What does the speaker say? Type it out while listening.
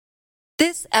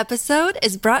This episode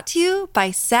is brought to you by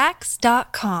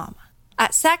Sax.com.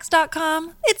 At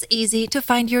Sax.com, it's easy to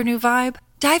find your new vibe.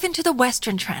 Dive into the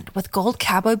Western trend with gold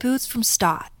cowboy boots from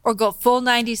Stott, or go full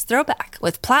 90s throwback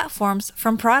with platforms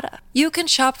from Prada. You can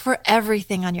shop for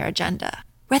everything on your agenda,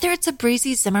 whether it's a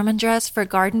breezy Zimmermann dress for a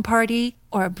garden party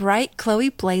or a bright Chloe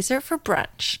blazer for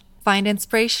brunch. Find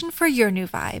inspiration for your new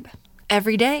vibe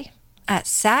every day at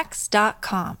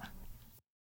Sax.com.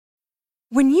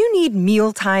 When you need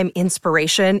mealtime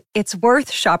inspiration, it's worth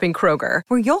shopping Kroger,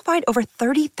 where you'll find over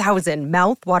 30,000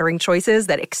 mouth-watering choices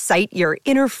that excite your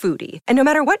inner foodie. And no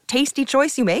matter what tasty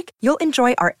choice you make, you'll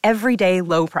enjoy our everyday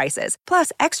low prices,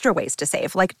 plus extra ways to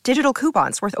save, like digital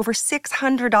coupons worth over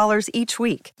 $600 each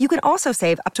week. You can also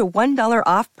save up to $1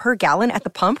 off per gallon at the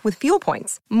pump with fuel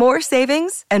points. More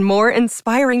savings and more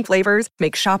inspiring flavors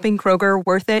make shopping Kroger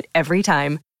worth it every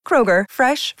time. Kroger,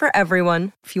 fresh for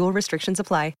everyone. Fuel restrictions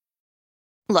apply.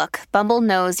 Look, Bumble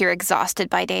knows you're exhausted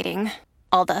by dating.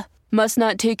 All the, must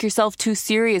not take yourself too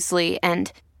seriously, and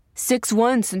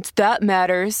 6'1" since that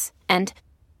matters, and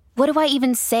what do I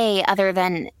even say other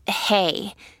than,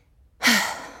 hey?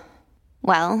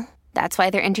 Well, that's why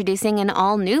they're introducing an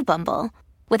all-new Bumble,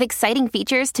 with exciting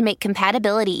features to make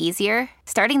compatibility easier,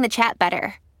 starting the chat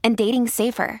better, and dating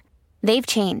safer. They've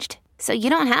changed, so you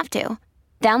don't have to.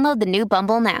 Download the new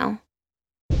Bumble now.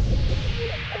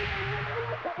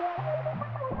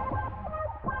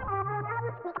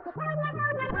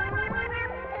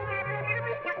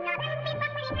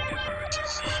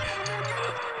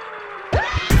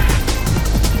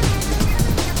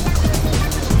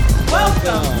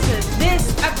 Welcome to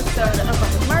this episode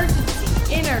of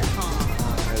Emergency Intercom.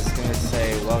 I was going to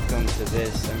say, welcome to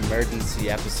this emergency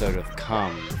episode of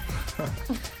Come.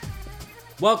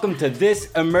 Welcome to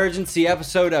this emergency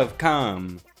episode of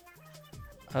Come.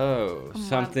 Oh,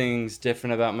 something's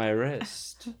different about my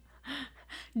wrist.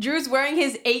 Drew's wearing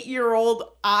his 8-year-old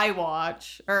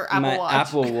iWatch, or Apple My Watch.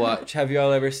 Apple Watch. Have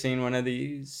y'all ever seen one of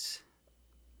these?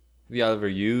 Have y'all ever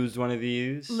used one of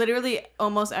these? Literally,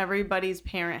 almost everybody's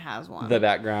parent has one. The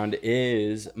background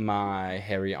is my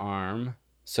hairy arm,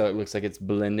 so it looks like it's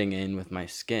blending in with my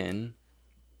skin.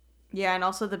 Yeah, and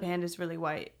also the band is really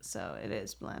white, so it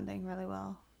is blending really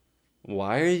well.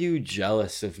 Why are you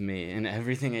jealous of me and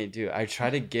everything I do? I try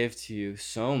to give to you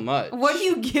so much. What do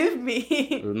you give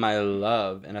me? My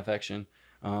love and affection.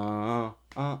 What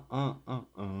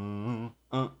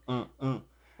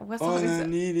All song is I it?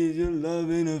 need is your love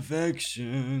and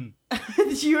affection.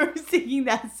 You are singing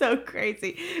that so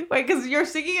crazy. Wait, because you're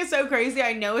singing it so crazy,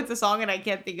 I know it's a song and I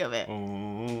can't think of it.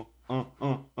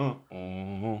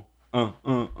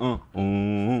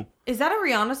 Is that a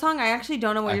Rihanna song? I actually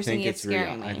don't know what you're singing. It's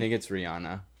scaring me. I think it's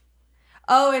Rihanna.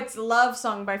 Oh, it's Love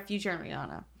Song by Future and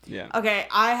Rihanna. Yeah. Okay,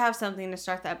 I have something to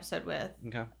start the episode with.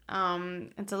 Okay.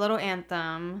 It's a little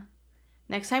anthem.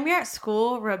 Next time you're at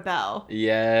school, rebel.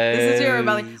 Yes. This is your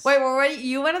rebellion. Wait, were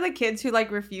you one of the kids who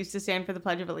refused to stand for the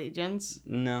Pledge of Allegiance?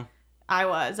 No. I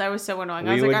was so annoying.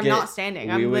 I We was like, would I'm get- not standing.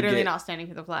 we I'm would literally get- not standing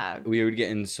for the flag. We would get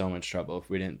in so much trouble if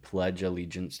we didn't pledge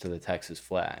allegiance to the Texas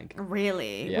flag.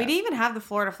 Really? Yeah. We didn't even have the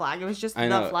Florida flag. It was just I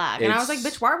the know. flag. And I was like,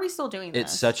 It's- bitch, why are we still doing this?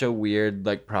 It's such a weird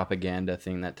propaganda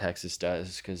thing that Texas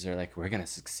does because they're like, we're going to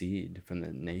succeed from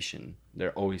the nation.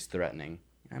 They're always threatening.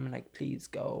 I'm like, please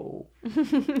go.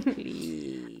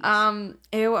 Please.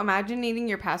 Ew, imagine needing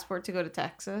your passport to go to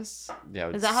Texas. Yeah, it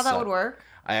would Is that how that suck. would work?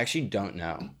 I actually don't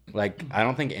know. I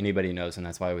don't think anybody knows, and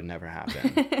that's why it would never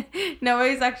happen.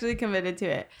 Nobody's actually committed to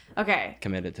it. Okay.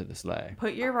 Committed to the sleigh.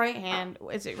 Put your right hand.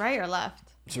 Is it right or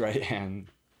left? It's right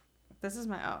hand This is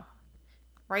my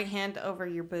right hand over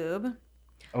your boob.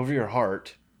 over your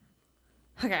heart.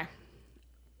 Okay.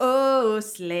 Oh,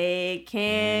 sleigh,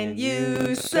 can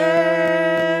you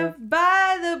serve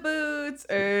by the boots'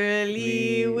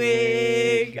 early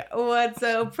wig? What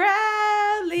so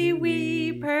proudly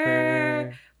we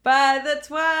purr by the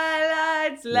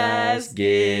twilight's last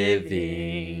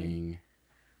giving.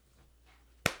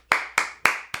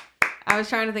 I was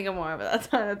trying to think of more,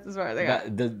 but that's as far as I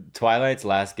got. The Twilight's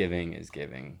last giving is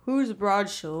giving. Whose broad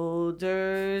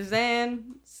shoulders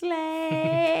and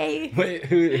sleigh? Wait,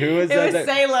 who was It that? was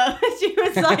Sayla. She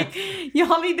was like,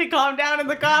 y'all need to calm down in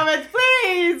the comments,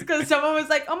 please. Because someone was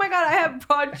like, oh my God, I have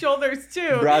broad shoulders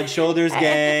too. Broad shoulders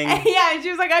gang. Yeah, and she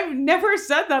was like, I've never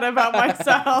said that about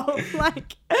myself.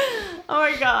 Like, oh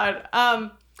my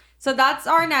God. So that's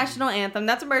our national anthem.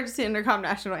 That's Emergency Intercom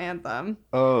national anthem.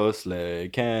 Oh, sleigh,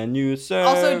 can you serve?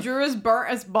 Also, Drew is burnt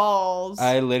as balls.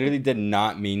 I literally did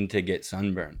not mean to get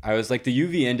sunburned. I was like, the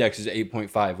UV index is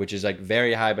 8.5, which is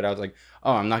very high, but I was like,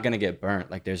 oh, I'm not gonna get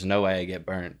burnt. Like, there's no way I get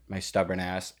burnt. My stubborn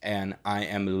ass, and I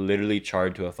am literally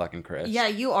charred to a fucking crisp. Yeah,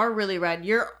 you are really red.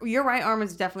 Your right arm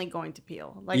is definitely going to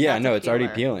peel. Like, yeah, that's no, a it's already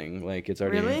peeler. peeling. Like, it's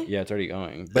already Really? yeah, it's already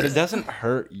going. But it doesn't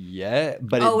hurt yet.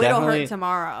 But Oh, it it'll definitely hurt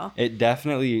tomorrow. it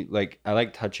definitely like I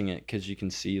like touching it because you can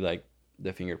see like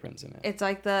the fingerprints in it. It's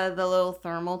like the little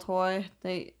thermal toy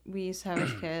that we used to have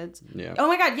as kids. Yeah. Oh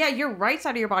my god, yeah, your right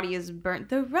side of your body is burnt.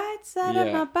 The right side of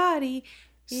Yeah. my body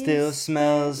Still is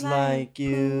smells like like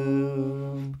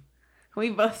you.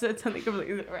 We both said something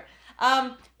completely different.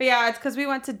 But yeah, it's because we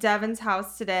went to Devon's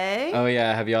house today. Oh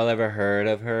yeah, have y'all ever heard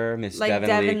of her, Miss Like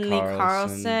Devon Lee Carlson?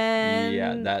 Carlson.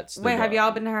 Yeah, that's the Wait, have girl.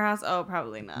 y'all been to her house? Oh,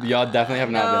 probably not. Y'all definitely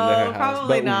have not been to her house,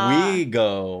 probably but not. we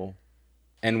go,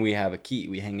 and we have a key.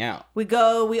 We hang out. We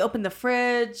go. We open the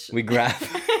fridge. We grab.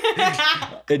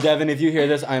 Devin, if you hear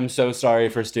this, I'm so sorry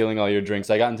for stealing all your drinks.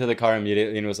 I got into the car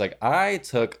immediately and was like, I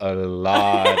took a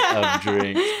lot of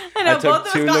drinks. I know, took both of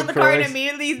us 2 got in the car and LaCroix.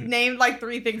 immediately named like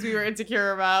 3 things we were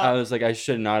insecure about. I was like, I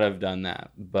should not have done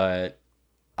that, but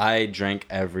I drank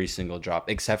every single drop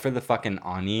except for the fucking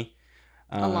Ani.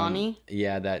 Alani?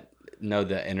 Yeah, the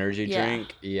energy Yeah.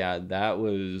 drink. Yeah, that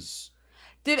was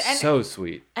Dude, and so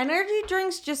sweet. energy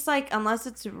drinks, just like, unless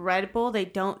it's Red Bull, they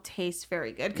don't taste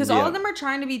very good. Because all Yeah. of them are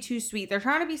trying to be too sweet. They're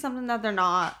trying to be something that they're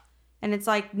not. And it's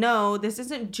like, no, this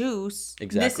isn't juice.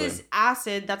 Exactly. This is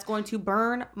acid that's going to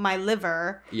burn my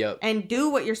liver Yep. and do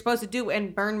what you're supposed to do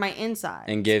and burn my inside.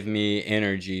 And give me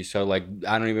energy. So like,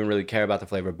 I don't even really care about the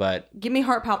flavor, but Give me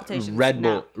heart palpitations. Red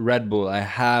Bull, now. Red Bull. I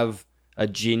have a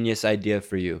genius idea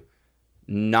for you.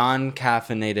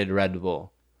 Non-caffeinated Red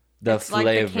Bull. The It's flavor.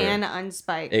 like the can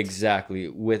unspiked. Exactly.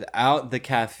 Without the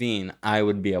caffeine, I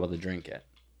would be able to drink it.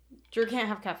 Drew can't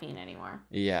have caffeine anymore.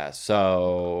 Yeah,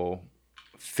 so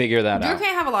figure that Drew out.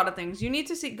 can't have a lot of things. You need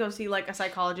to go see like a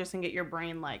psychologist and get your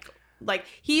brain like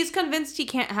he's convinced he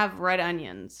can't have red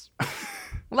onions.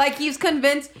 Like he's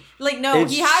convinced like no,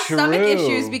 It's he has stomach true.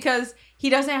 issues because he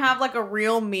doesn't have like a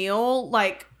real meal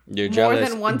like You're more jealous.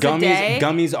 than once a day.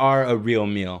 Gummies are a real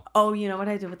meal. Oh, you know what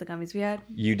I did with the gummies we had?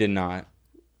 You did not.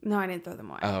 No, I didn't throw them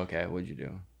away. Oh, okay. What'd you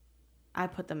do? I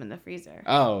put them in the freezer.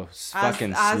 Oh,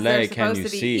 fucking as slay! they're Can supposed you to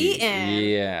be see? eaten.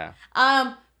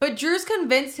 Yeah. But Drew's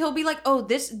convinced he'll be like, oh,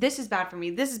 this is bad for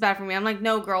me. This is bad for me. I'm like,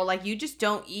 no, girl, like you just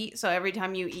don't eat. So every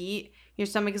time you eat, your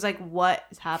stomach is like, what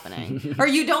is happening? Or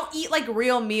you don't eat like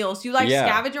real meals. You like Yeah.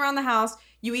 scavenge around the house.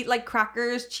 You eat like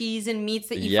crackers, cheese, and meats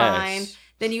that you Yes. find.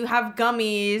 Then you have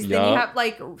gummies. Then you Yup. have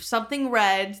like something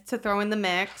red to throw in the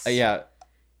mix. Yeah.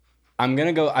 I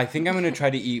think I'm gonna try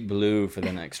to eat blue for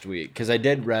the next week because I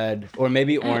did red or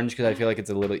maybe orange because I feel like it's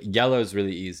a little yellow is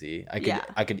really easy.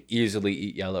 I could easily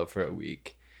eat yellow for a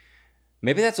week.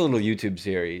 Maybe that's a little YouTube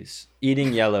series.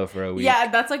 Eating yellow for a week. Yeah,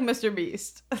 that's like Mr.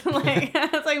 Beast. Like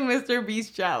that's like Mr.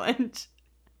 Beast challenge.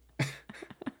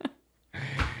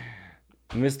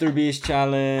 Mr. Beast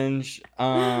challenge.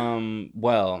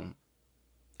 Well,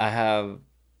 I have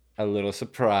a little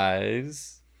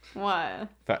surprise What?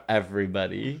 for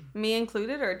everybody. Me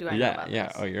included, or do I know about Yeah.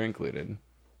 this? Oh, you're included.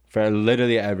 For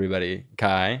literally everybody.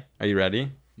 Kai, are you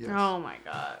ready? Yes. Oh my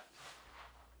god.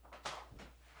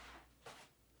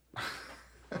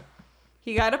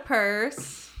 He got a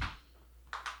purse.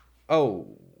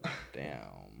 Oh, damn.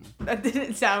 That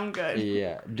didn't sound good.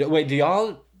 Yeah. Wait, do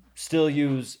y'all still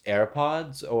use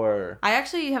AirPods or? I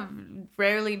actually have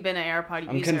rarely been an AirPod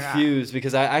I'm user. confused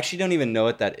because I actually don't even know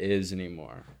what that is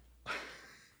anymore.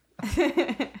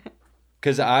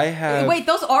 Because I have. Wait,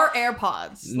 those are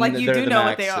AirPods. Like you they're do the know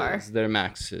what they are. Maxes. They're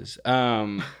Maxes.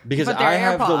 Because But they're I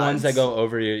have the ones that AirPods. go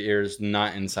over your ears,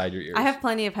 not inside your ears. I have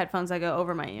plenty of headphones that go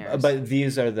over my ears. But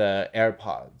these are the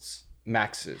AirPods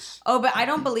Maxes. oh, but I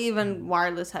don't believe in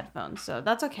wireless headphones, so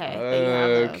that's okay. That you have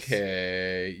those.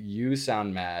 Okay, you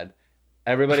sound mad.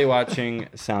 Everybody watching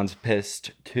sounds pissed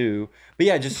too. But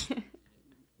yeah, just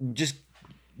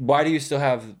why do you still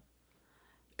have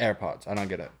AirPods? I don't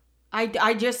get it.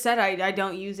 I just said I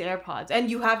don't use AirPods,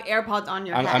 and you have AirPods on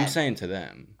your head. I'm saying to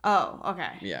them. Oh,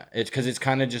 okay. Yeah, it's because it's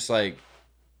kind of just like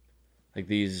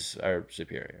these are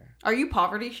superior. Are you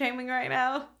poverty shaming right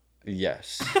now?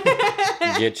 Yes.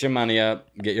 Get your money up.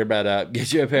 Get your bread up.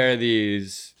 Get you a pair of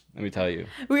these. Let me tell you.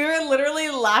 We were literally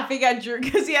laughing at Drew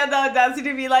because he had the audacity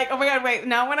to be like, oh my god, wait,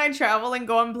 now when I travel and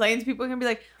go on planes, people are going to be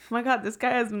like, oh my god, this guy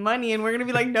has money. And we're going to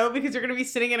be like, no, because you're going to be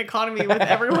sitting in economy with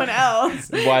everyone else.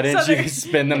 Why didn't So you they're-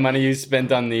 spend the money you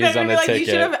spent on these they're on gonna the be like, ticket? you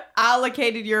should have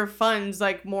allocated your funds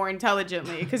like more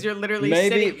intelligently because you're literally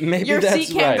Maybe- sitting. maybe your that's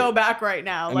seat can't right. go back right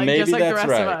now, like Maybe just like the that's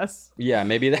rest of right. us. Yeah,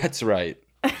 maybe that's right.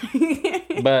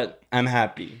 But I'm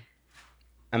happy.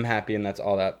 I'm happy, and that's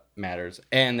all that matters.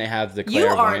 And they have the You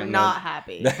clairvoyant are not mode.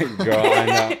 happy.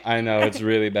 Girl, I know. It's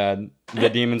really bad. The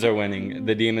demons are winning.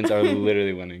 The demons are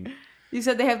literally winning. You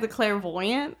said they have the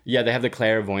clairvoyant? Yeah, they have the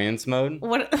clairvoyance mode.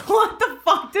 What the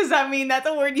fuck does that mean? That's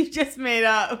a word you just made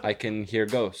up. I can hear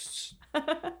ghosts.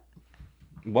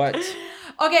 What?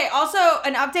 Okay, also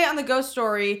an update on the ghost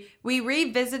story. We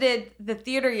revisited the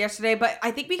theater yesterday, but I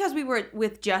think because we were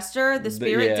with Jester, the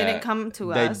spirit didn't come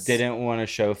to us. They didn't want to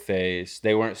show face.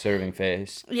 They weren't serving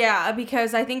face. Yeah,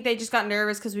 because I think they just got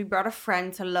nervous because we brought a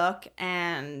friend to look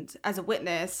and as a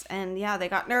witness, and yeah, they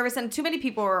got nervous and too many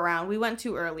people were around. We went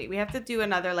too early. We have to do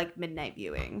another like midnight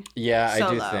viewing. Yeah,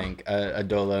 Solo. I do think a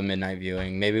Dola midnight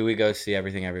viewing. Maybe we go see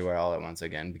Everything Everywhere All at Once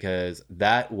again, because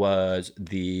that was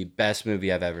the best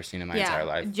movie I've ever seen in my entire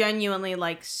life. Genuinely,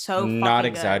 like, so fucking Not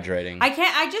good. exaggerating.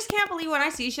 I just can't believe when I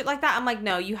see shit like that. I'm like,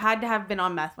 no, you had to have been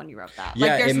on meth when you wrote that. Yeah,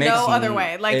 like, there's it makes no other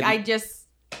way. Like,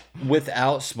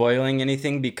 without spoiling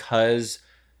anything, because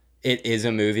it is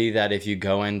a movie that if you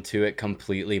go into it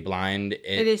completely blind,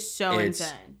 it is so it's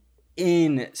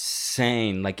insane.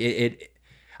 Insane. Like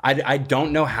I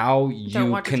don't know how you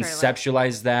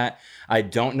conceptualize that. I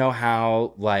don't know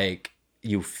how like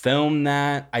you film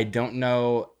that. I don't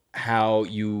know how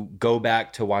you go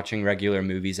back to watching regular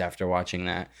movies after watching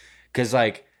that, because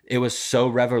like it was so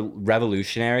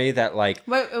revolutionary that like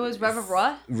Wait, it was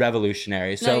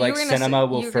revolutionary. So like cinema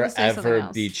will forever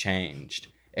be changed.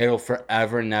 It'll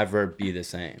forever never be the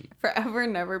same. Forever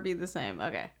never be the same.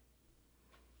 Okay.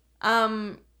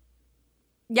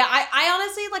 Yeah, I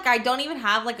honestly like I don't even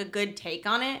have like a good take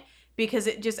on it because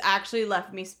it just actually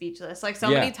left me speechless. Like so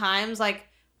many times like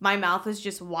my mouth was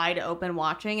just wide open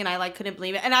watching and I like couldn't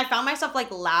believe it. And I found myself like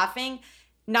laughing,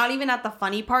 not even at the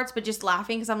funny parts, but just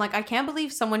laughing because I'm like, I can't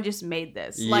believe someone just made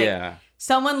this. Like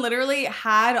someone literally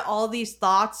had all these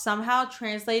thoughts, somehow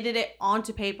translated it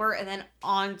onto paper and then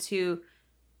onto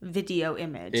video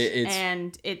image.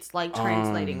 And it's like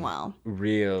translating well.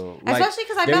 Real. Especially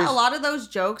because I bet a lot of those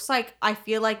jokes like I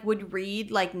feel like would read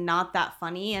like not that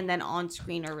funny and then on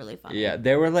screen are really funny. Yeah,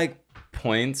 there were like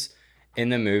points in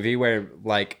the movie where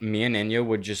like me and Enya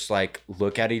would just like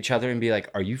look at each other and be like,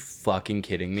 are you fucking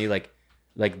kidding me? Like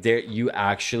there you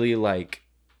actually like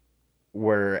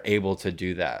were able to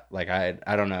do that. Like I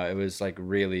don't know, it was like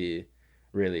really,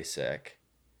 really sick.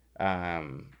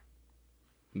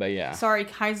 But yeah. Sorry,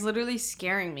 Kai's literally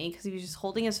scaring me because he was just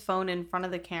holding his phone in front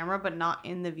of the camera but not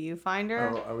in the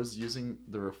viewfinder. Oh, I was using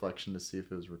the reflection to see if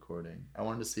it was recording. I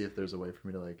wanted to see if there's a way for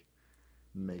me to like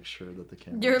make sure that the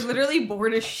camera... You're literally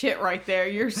bored as shit right there.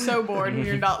 You're so bored and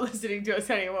you're not listening to us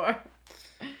anymore.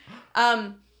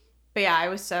 But yeah, it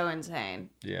was so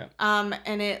insane. Yeah.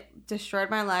 And it destroyed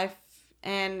my life.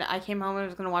 And I came home and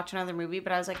was going to watch another movie,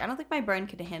 but I was like, I don't think my brain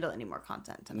could handle any more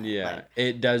content tonight. Yeah, like,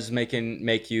 it does make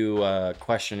you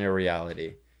question your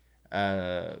reality.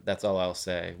 That's all I'll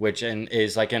say. Which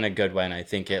is like in a good way, and I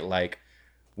think it like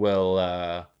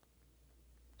will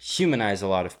humanize a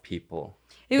lot lot of people.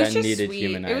 It was just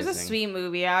sweet. It was a sweet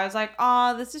movie. I was like,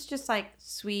 oh, this is just like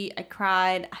sweet. I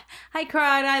cried.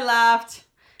 I laughed.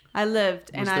 I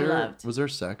lived and I loved. Was there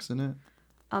sex in it?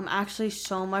 Actually,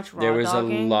 so much raw There was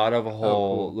dogging. a lot of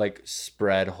whole, like,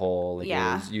 spread whole. Like,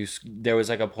 yeah. There was,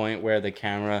 like, a point where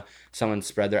someone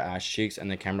spread their ass cheeks,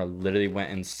 and the camera literally went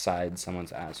inside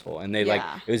someone's asshole. And they, like,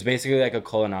 it was basically, like, a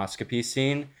colonoscopy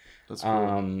scene. That's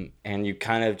cool. And you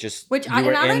kind of just, I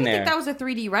don't even think that was a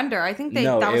 3D render. I think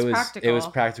that was practical. It was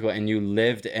practical, and you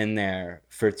lived in there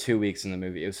for 2 weeks in the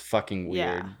movie. It was fucking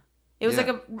weird. Yeah. It was like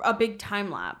a big time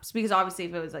lapse because obviously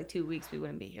if it was like 2 weeks we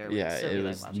wouldn't be here. It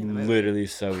was literally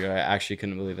so weird. I actually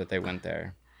couldn't believe that they went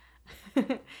there.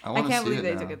 I can't believe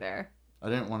they took it there. I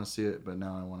didn't want to see it, but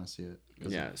now I want to see it.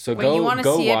 Yeah, so Wait, you want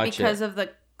to see it because of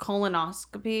the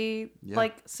colonoscopy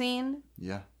like scene?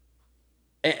 Yeah.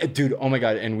 Dude, oh my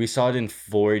god, and we saw it in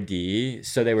 4D,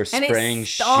 so they were spraying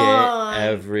shit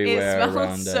everywhere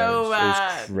around us. So bad.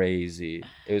 It was crazy.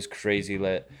 It was crazy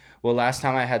lit. Well, last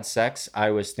time I had sex,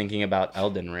 I was thinking about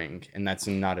Elden Ring, and that's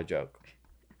not a joke.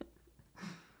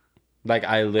 Like,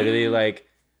 I literally, like,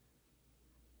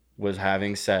 was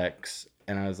having sex,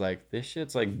 and I was like, this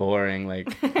shit's, like, boring.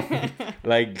 Like,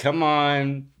 like, come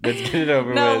on, let's get it over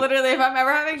with. No, literally, if I'm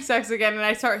ever having sex again and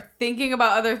I start thinking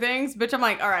about other things, bitch, I'm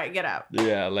like, all right, get out.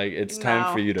 Yeah, like, it's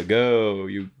time for you to go.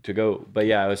 But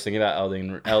yeah, I was thinking about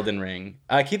Elden Ring.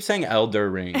 I keep saying Elder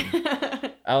Ring.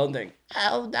 Elden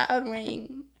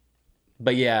Ring.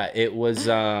 But yeah, it was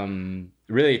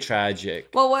really tragic.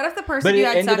 Well, what if the person you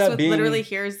had sex with literally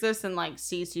hears this and like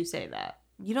sees you say that?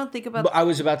 You don't think about... But I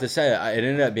was about to say, it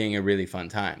ended up being a really fun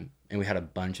time. And we had a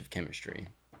bunch of chemistry.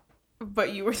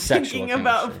 But you were Sexual thinking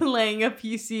about chemistry. playing a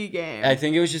PC game. I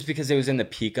think it was just because it was in the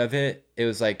peak of it. It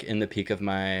was like in the peak of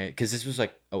my, because this was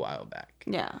like a while back.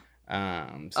 Yeah.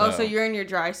 So you're in your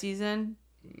dry season?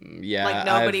 yeah, Like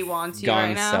nobody I've wants you gone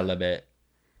right now? celibate.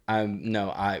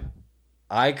 No,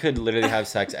 I could literally have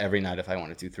sex every night if I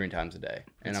wanted to, 3 times a day,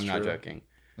 and That's I'm not true. joking.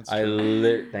 That's I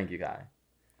true. thank you, Guy.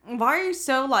 Why are you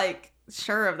so like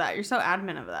sure of that? You're so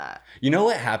adamant of that. You know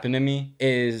what happened to me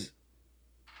is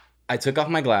I took off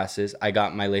my glasses. I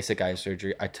got my LASIK eye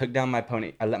surgery. I took down my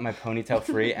I let my ponytail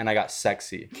free, and I got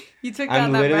sexy. You took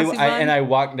down that literally, messy bun? I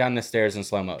walked down the stairs in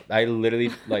slow mo. I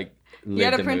literally like lived You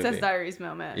had a the Princess movie. Diaries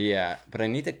moment. Yeah, but I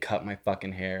need to cut my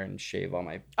fucking hair and shave all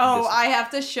my. Oh, I have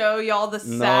to show y'all the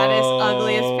saddest,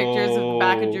 ugliest pictures of the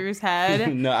back of Drew's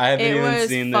head. No, I haven't It even was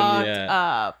seen them fucked yet.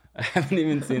 up. I haven't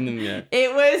even seen them yet.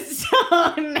 It was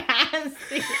so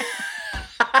nasty.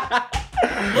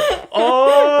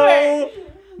 Oh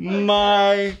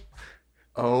my!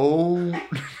 Oh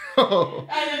no.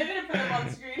 I'm gonna put it on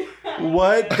screen.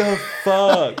 What the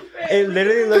fuck? It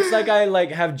literally looks like I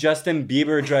like have Justin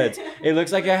Bieber dreads. It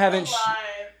looks like I haven't.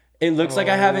 It looks like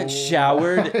I haven't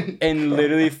showered in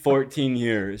literally 14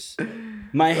 years.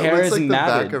 My That hair looks is like the back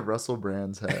matted. of Russell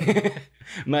Brand's head.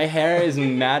 My hair is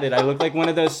matted. I look like one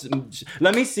of those.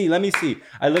 Let me see.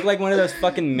 I look like one of those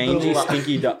fucking mangy,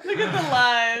 stinky dogs. Look at the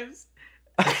lives.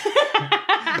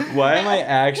 Why am I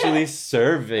actually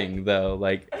serving though?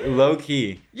 Like low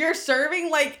key. You're serving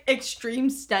like extreme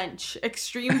stench,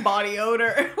 extreme body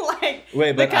odor. Like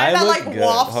Wait, the but kind I that, look like, good.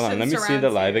 wafts Hold on, and let me see surrounds the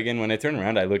live you. again. When I turn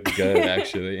around, I look good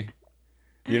actually.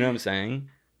 You know what I'm saying?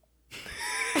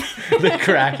 The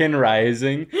Kraken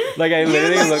rising. Like I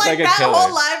literally you look like a that killer.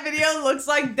 whole live video looks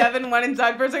like Devin went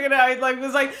inside for a second and I like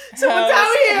was like, someone's Help,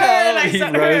 out here, and I help.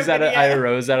 sent her a I video.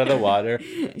 rose out of the water.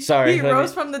 Sorry. He let me-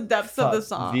 rose from the depths of the Fuck.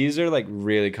 song. These are like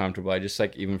really comfortable. I just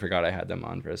like even forgot I had them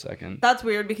on for a second. That's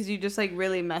weird because you just like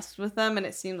really messed with them and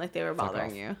it seemed like they were Fuck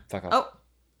bothering off. you. Fuck off. Oh,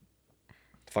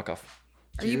 Fuck off.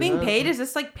 are you being paid? Is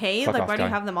this like paid? Fuck Like off, why do you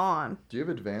guy. have them on? Do you have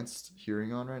advanced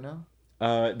hearing on right now?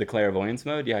 The clairvoyance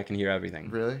mode? Yeah, I can hear everything.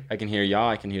 Really? I can hear y'all.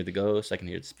 I can hear the ghosts. I can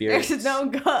hear the spirits. There's no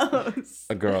ghosts.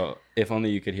 A girl, if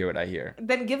only you could hear what I hear.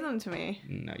 Then give them to me.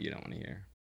 No, you don't want to hear.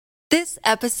 This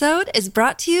episode is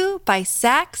brought to you by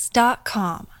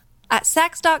Sax.com. At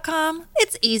Sax.com,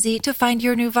 it's easy to find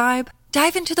your new vibe.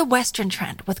 Dive into the Western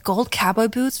trend with gold cowboy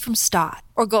boots from Stott,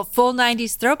 or go full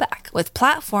 90s throwback with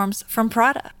platforms from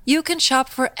Prada. You can shop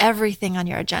for everything on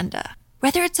your agenda,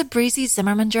 whether it's a breezy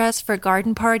Zimmermann dress for a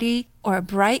garden party or a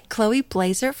bright Chloe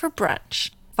blazer for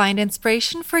brunch. Find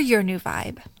inspiration for your new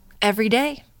vibe every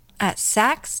day at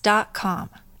Sax.com.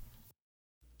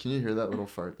 Can you hear that little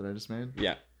fart that I just made?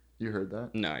 Yeah. You heard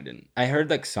that? No, I didn't. I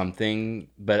heard like something,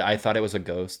 but I thought it was a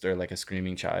ghost or like a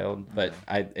screaming child, but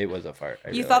it was a fart.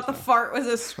 You thought the fart was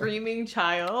a screaming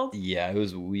child? Yeah, it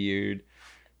was weird.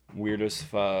 Weird as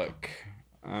fuck.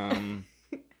 I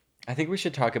think we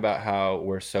should talk about how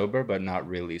we're sober, but not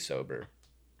really sober.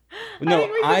 No,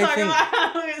 I think we should talk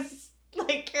about how it's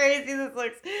like crazy this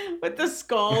looks with the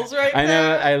skulls right I know.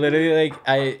 there. I literally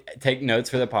I take notes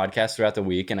for the podcast throughout the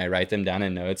week, and I write them down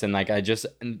in notes, and like I just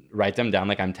write them down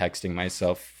like I'm texting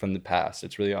myself from the past.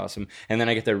 It's really awesome, and then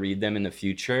I get to read them in the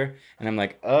future, and I'm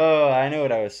like, oh, I know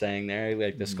what I was saying there.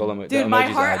 Like the skull emoji. Dude, my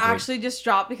heart actually just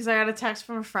dropped because I got a text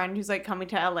from a friend who's like coming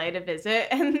to LA to visit,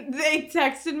 and they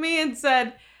texted me and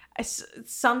said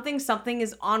something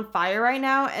is on fire right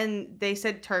now, and they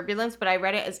said turbulence, but I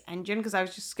read it as engine because I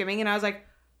was just skimming, and I was like,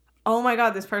 oh my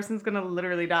god, this person's gonna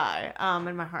literally die.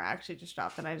 And my heart actually just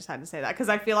dropped, and I just had to say that because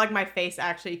I feel like my face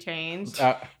actually changed,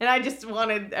 and I just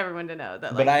wanted everyone to know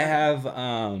that. Like, but I have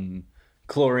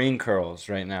chlorine curls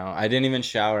right now. I didn't even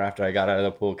shower after I got out of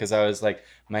the pool because I was like,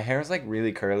 my hair is like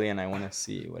really curly, and I want to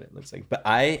see what it looks like. But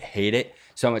I hate it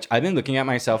so much. I've been looking at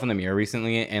myself in the mirror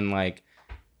recently and like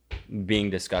being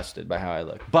disgusted by how I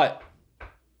look, but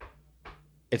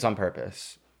it's on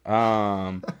purpose.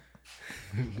 What,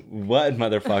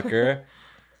 motherfucker?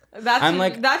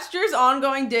 That's Drew's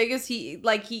ongoing dig. Is he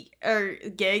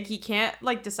gig? He can't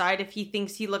like decide if he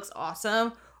thinks he looks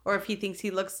awesome or if he thinks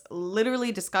he looks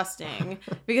literally disgusting.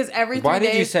 Because every 3 days. Why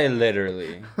did you say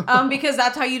literally? Because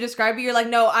that's how you describe it. You're like,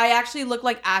 no, I actually look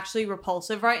like actually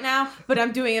repulsive right now, but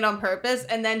I'm doing it on purpose.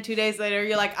 And then 2 days later,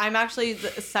 you're like, I'm actually the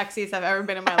sexiest I've ever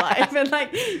been in my life. And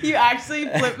like, you actually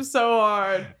flip so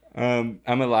hard. I'm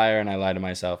a liar and I lie to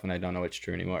myself and I don't know what's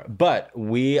true anymore. But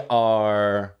we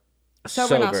are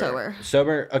Sober, not sober.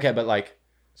 Sober, okay, but like,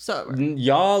 sober.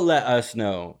 Y'all let us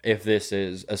know if this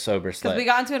is a sober slut. Because we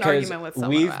got into an argument with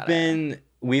someone about it.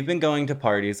 We've been going to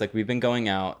parties, like we've been going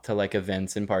out to like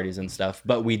events and parties and stuff,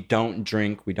 but we don't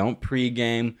drink, we don't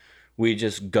pregame, we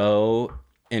just go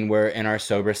and we're in our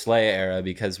sober slay era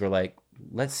because we're like,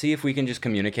 let's see if we can just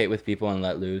communicate with people and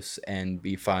let loose and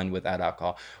be fun without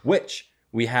alcohol, which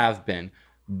we have been.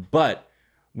 But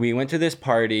we went to this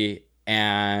party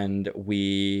and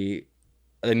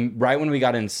right when we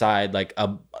got inside, like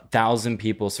 1,000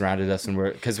 people surrounded us, and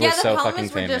we're so fucking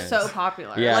famous. We're just so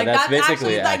popular. Yeah, like that's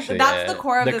basically that's the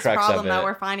core of this problem that it.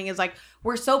 we're finding is like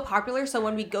we're so popular. So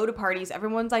when we go to parties,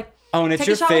 everyone's like, "Oh, and it's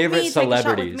your favorite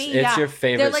celebrities. It's your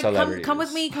favorite celebrities. Come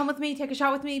with me, take a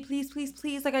shot with me, please, please,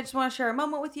 please. Like I just want to share a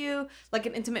moment with you, like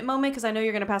an intimate moment, because I know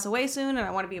you're gonna pass away soon, and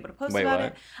I want to be able to post about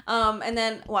it. And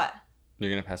then what? You're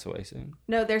gonna pass away soon?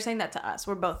 No, they're saying that to us.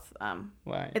 We're both.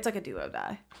 Why? It's like a duo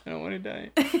die. I don't want to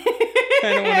die. I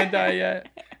don't want to die yet.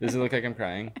 Does it look like I'm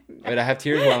crying? Wait, I have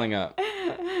tears welling up.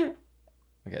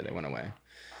 Okay, they went away.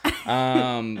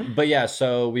 But yeah,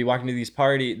 so we walk into this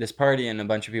party, and a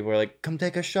bunch of people are like, "Come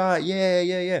take a shot!"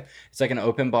 Yeah. It's like an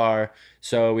open bar.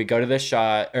 So we go to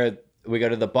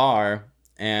the bar,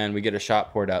 and we get a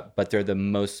shot poured up. But they're the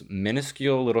most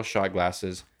minuscule little shot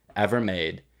glasses ever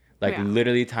made, like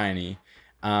literally tiny.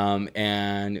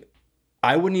 And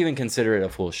I wouldn't even consider it a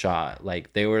full shot.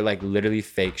 Like they were like literally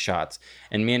fake shots.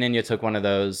 And me and Inya took one of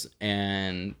those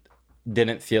and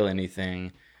didn't feel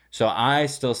anything. So I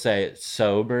still say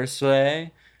sober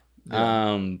slay.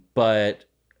 Yeah. But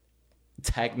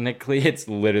technically it's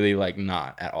literally like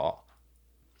not at all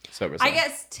sober slay. I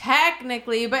guess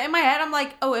technically, but in my head I'm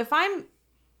like, oh, if I'm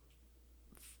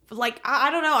like, I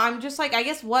don't know. I'm just like, I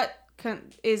guess what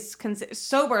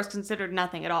sober is considered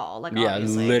nothing at all. Like, yeah,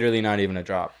 obviously. Literally not even a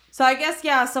drop. So I guess,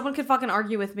 yeah, someone could fucking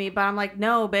argue with me, but I'm like,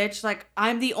 no, bitch. Like,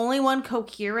 I'm the only one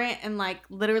coherent and like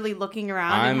literally looking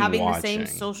around and having the same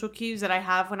social cues that I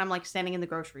have when I'm like standing in the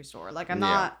grocery store. Like, I'm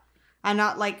not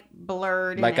like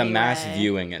blurred. Like in a mass way.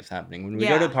 viewing is happening. When we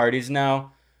go to parties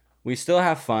now, we still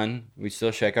have fun. We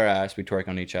still shake our ass. We twerk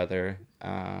on each other.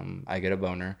 I get a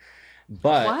boner.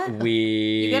 But what?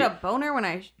 You get a boner when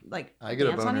I get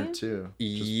a boner too.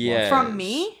 Yeah. From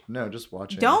me? No, just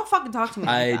watching. Don't fucking talk to me.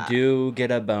 I do get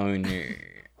a boner.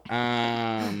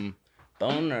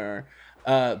 Boner.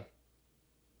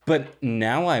 But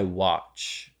now I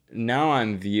watch. Now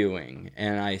I'm viewing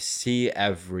and I see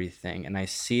everything and I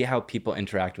see how people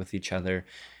interact with each other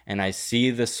and I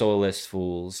see the soulless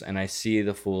fools and I see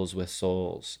the fools with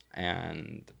souls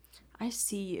and I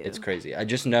see you. It's crazy. I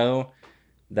just know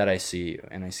that I see you,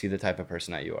 and I see the type of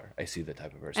person that you are. I see the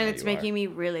type of person and that it's you are. making me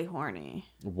really horny.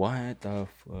 What the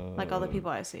fuck? Like all the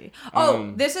people I see.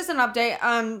 Oh, this is an update.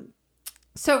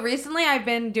 So recently I've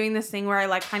been doing this thing where I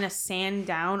like kind of sand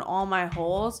down all my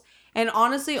holes. And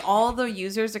honestly, all the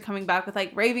users are coming back with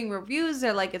like raving reviews.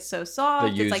 They're like, it's so soft.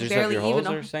 The users it's like barely of your even.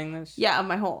 Holes are saying this? Yeah, of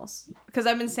my holes. Because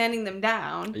I've been sanding them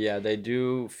down. Yeah, they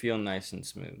do feel nice and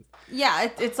smooth. Yeah,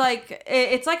 it's like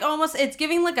almost, it's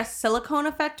giving like a silicone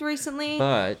effect recently.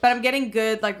 But I'm getting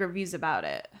good like reviews about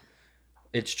it.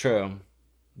 It's true.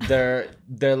 They're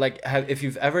like, if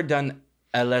you've ever done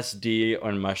LSD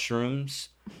or mushrooms,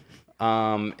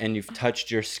 and you've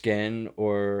touched your skin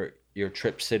or your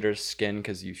trip sitter's skin,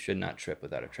 because you should not trip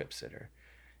without a trip sitter,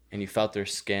 and you felt their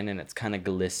skin and it's kind of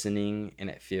glistening and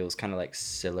it feels kind of like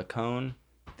silicone,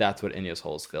 that's what Inya's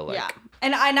holes feel like. Yeah,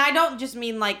 and I don't just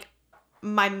mean like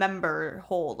my member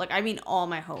hole, like I mean all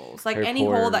my holes, like any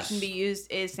hole that can be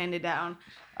used is sanded down.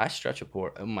 I stretch a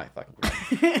pore. Oh my fucking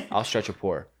God. I'll stretch a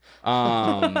pore.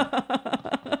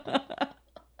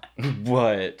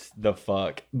 What the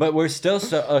fuck? But we're still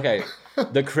okay.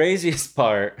 The craziest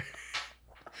part.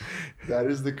 That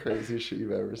is the craziest shit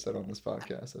you've ever said on this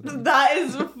podcast. I think.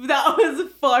 That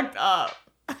was fucked up.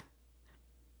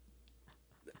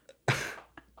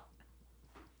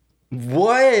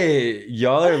 What?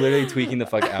 Y'all are literally tweaking the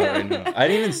fuck out right now. I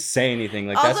didn't even say anything.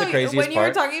 Like, that's the craziest part. When you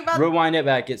were talking about... Rewind it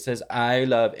back. It says, I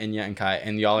love Inya and Kai.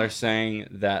 And y'all are saying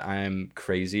that I'm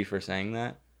crazy for saying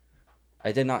that?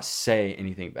 I did not say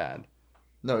anything bad.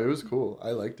 No, it was cool. I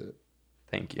liked it.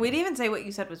 Thank you. We didn't even say what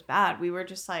you said was bad. We were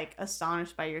just like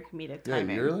astonished by your comedic timing.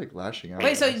 Yeah, you're like lashing out.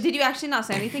 Wait, so did you actually not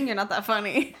say anything? You're not that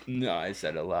funny. No, I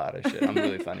said a lot of shit. I'm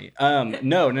really funny.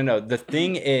 No. The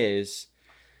thing is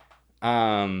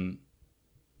that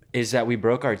we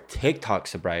broke our TikTok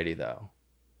sobriety though.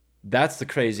 That's the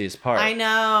craziest part. I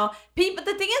know. But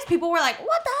the thing is, people were like,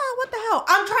 what the hell?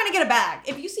 I'm trying to get a bag.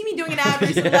 If you see me doing an ad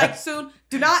recently, like soon,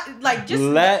 do not like just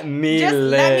let me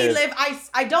live.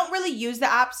 I don't really use the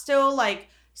app still. Like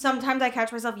sometimes I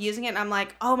catch myself using it and I'm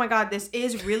like, oh my God, this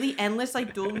is really endless,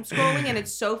 like doom scrolling, and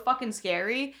it's so fucking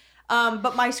scary.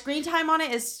 But my screen time on it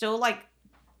is still like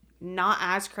not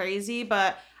as crazy,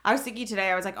 but I was thinking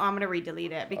today, I was like, oh, I'm going to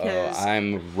re-delete it because...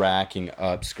 I'm racking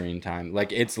up screen time.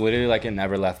 Like, it's literally like it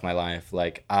never left my life.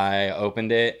 Like, I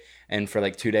opened it, and for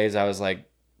like 2 days, I was like,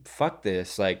 fuck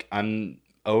this. Like, I'm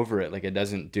over it. Like, it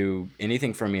doesn't do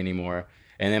anything for me anymore.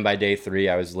 And then by day 3,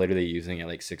 I was literally using it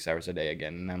like 6 hours a day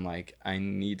again. And I'm like, I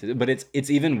need to... But it's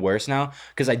even worse now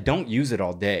because I don't use it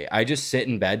all day. I just sit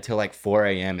in bed till like 4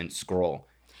 a.m. and scroll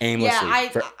aimlessly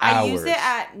for hours. I use it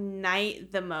at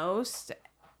night the most.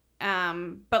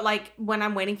 But like when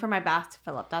I'm waiting for my bath to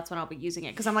fill up, that's when I'll be using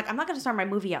it. Because I'm like, I'm not going to start my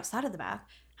movie outside of the bath.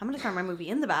 I'm going to start my movie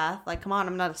in the bath. Like, come on,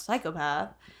 I'm not a psychopath.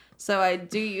 So I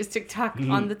do use TikTok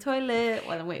on the toilet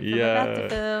while I'm waiting for my bath to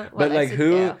fill. But like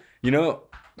who, you know...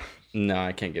 No,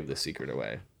 I can't give the secret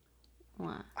away.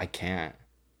 What? I can't.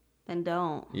 Then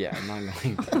don't. Yeah, I'm not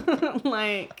going to.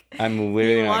 Like, I'm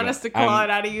literally you want us to claw it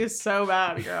out of you so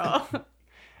bad, girl.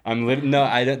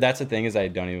 That's the thing is I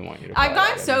don't even want you to. I've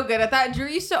gotten so good at that. Drew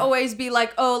used to always be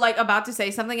like, oh, like about to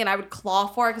say something, and I would claw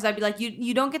for it because I'd be like,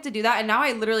 you don't get to do that. And now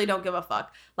I literally don't give a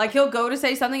fuck. Like he'll go to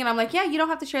say something, and I'm like, yeah, you don't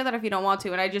have to share that if you don't want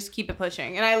to, and I just keep it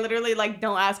pushing, and I literally like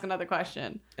don't ask another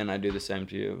question. And I do the same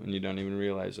to you, and you don't even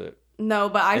realize it. No,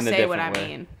 but I say what I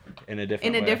mean. In a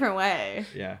different way.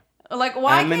 Yeah. Like,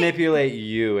 why I manipulate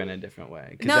you in a different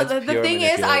way. No, the thing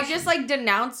is, I just like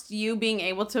denounced you being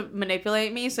able to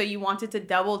manipulate me, so you wanted to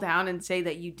double down and say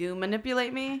that you do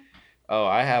manipulate me. Oh,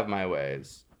 I have my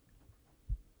ways.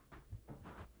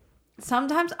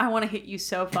 Sometimes I want to hit you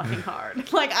so fucking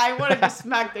hard. Like, I want to just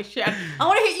smack the shit. I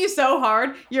want to hit you so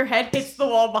hard, your head hits the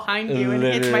wall behind you and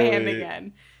hits my hand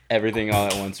again. Everything all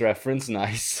at once reference,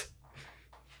 nice.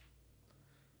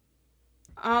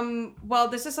 Well,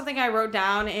 this is something I wrote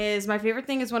down is my favorite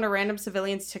thing is when a random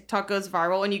civilian's TikTok goes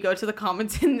viral and you go to the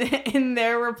comments in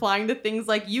there replying to things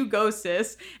like, you go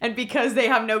sis. And because they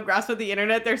have no grasp of the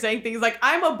internet, they're saying things like,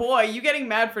 I'm a boy, you getting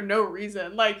mad for no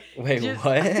reason. Like, wait,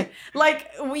 what?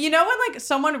 Like, you know, when like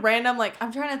someone random, like,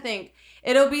 I'm trying to think,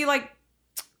 it'll be like,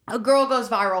 a girl goes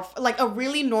viral, like a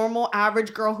really normal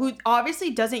average girl who obviously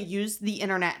doesn't use the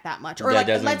internet that much, or like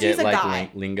let's use a guy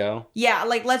lingo. Yeah,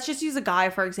 like let's just use a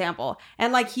guy for example,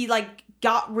 and like he like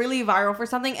got really viral for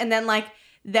something, and then like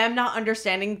them not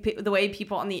understanding the way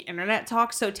people on the internet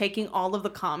talk, so taking all of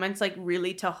the comments like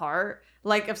really to heart.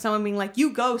 Like if someone being like,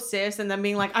 you go sis, and then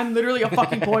being like, I'm literally a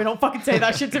fucking boy, don't fucking say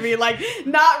that shit to me. Like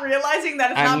not realizing that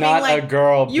it's I'm not being like a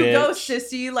girl, you bitch. go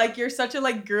sissy, like you're such a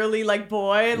like girly like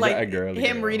boy. Like him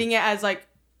girl. reading it as like,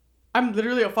 I'm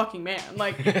literally a fucking man.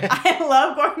 Like I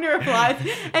love going to replies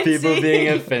and people being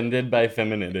offended by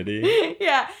femininity.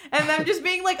 Yeah, and them just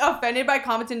being like offended by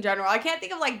comments in general. I can't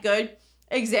think of like good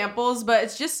examples, but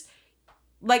it's just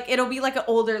like it'll be like an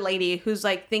older lady whose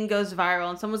like thing goes viral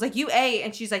and someone's like, you ate,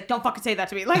 and she's like, don't fucking say that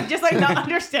to me. Like just like not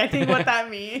understanding what that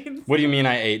means. What do you mean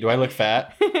I ate? Do I look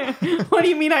fat? What do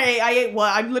you mean I ate? I ate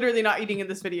what? I'm literally not eating in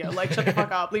this video. Like shut the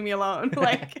fuck up, leave me alone.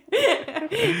 Like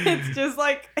it's just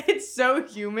like it's so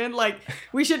human. Like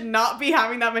we should not be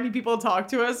having that many people talk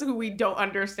to us who we don't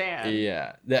understand.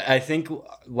 Yeah, I think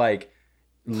like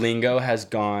lingo has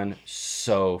gone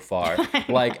so far.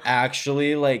 Like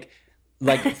actually like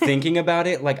thinking about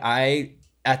it, like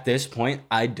at this point,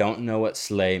 I don't know what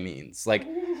slay means. Like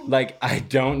I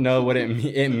don't know what it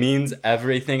means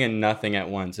everything and nothing at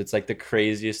once. It's like the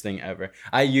craziest thing ever.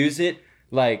 I use it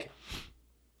like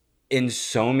in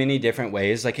so many different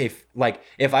ways. Like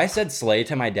if I said slay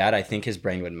to my dad, I think his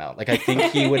brain would melt. Like I think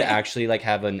he would actually like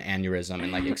have an aneurysm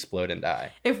and like explode and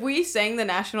die. If we sang the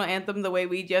national anthem the way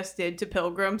we just did to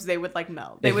pilgrims, they would like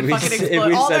melt. They would fucking explode. If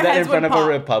we all said their that in heads front would of pop. a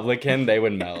Republican, they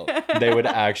would melt. They would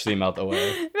actually melt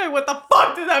away. Like, what the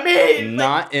fuck does that mean?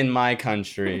 Not in my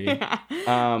country.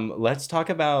 Let's talk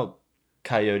about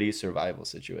coyote survival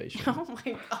situation. Oh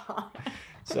my god.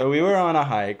 So we were on a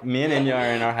hike. Me and Inya are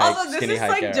in our hike. Also, this is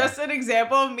like era. just an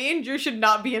example of me and Drew should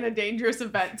not be in a dangerous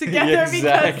event together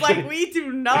because like we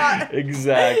do not.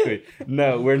 Exactly.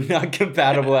 No, we're not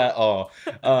compatible at all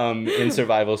in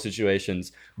survival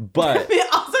situations. But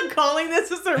also calling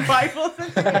this a survival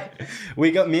situation. Me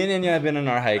and Inya have been in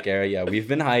our hike era. Yeah, we've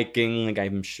been hiking. Like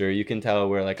I'm sure you can tell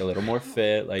we're like a little more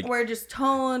fit. Like we're just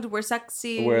toned. We're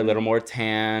sexy. We're a little more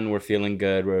tan. We're feeling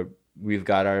good. We've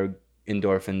got our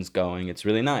endorphins going. It's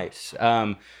really nice.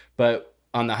 But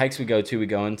on the hikes we go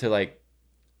into like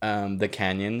the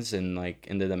canyons and like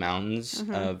into the mountains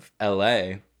of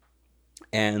LA,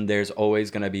 and there's always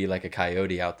gonna be like a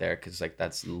coyote out there because like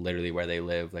that's literally where they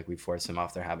live. Like we forced them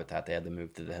off their habitat. They had to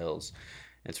move to the hills.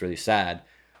 It's really sad,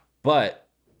 but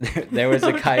there was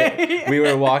a coyote. We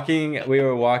were walking.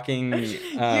 You're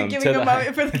giving a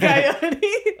moment for the coyote.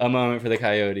 A moment for the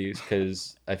coyotes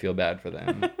because I feel bad for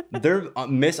them. They're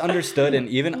misunderstood, and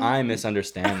even I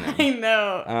misunderstand them. I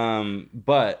know.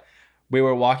 But we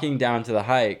were walking down to the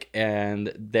hike,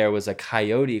 and there was a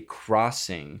coyote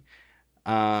crossing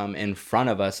in front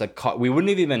of us. We wouldn't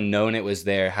have even known it was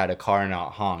there had a car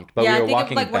not honked. But we were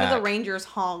walking back. One of the rangers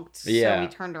honked, so we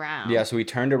turned around. Yeah, so we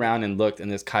turned around and looked,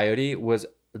 and this coyote was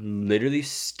literally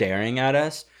staring at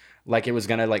us like it was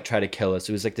gonna like try to kill us.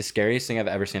 It was like the scariest thing I've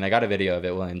ever seen. I got a video of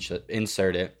it. We'll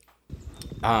insert it.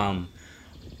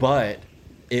 But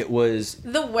it was...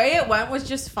 The way it went was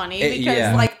just funny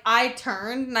because like I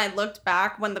turned and I looked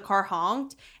back when the car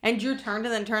honked, and Drew turned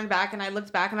and then turned back, and I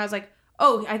looked back and I was like,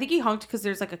 oh, I think he honked because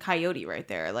there's like a coyote right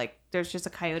there. Like there's just a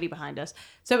coyote behind us.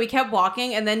 So we kept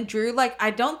walking, and then Drew, like,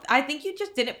 I think you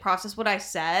just didn't process what I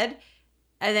said.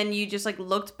 And then you just like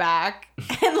looked back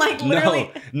and like literally.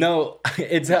 No,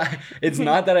 it's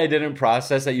not that I didn't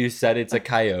process that you said it's a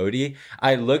coyote.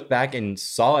 I looked back and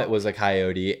saw it was a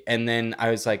coyote. And then I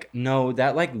was like, no,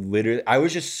 that like literally, I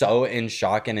was just so in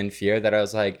shock and in fear that I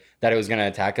was like, that it was going to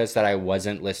attack us, that I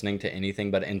wasn't listening to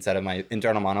anything but instead of my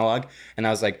internal monologue. And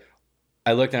I was like,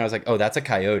 I looked and I was like, oh, that's a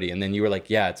coyote. And then you were like,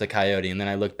 yeah, it's a coyote. And then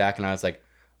I looked back and I was like,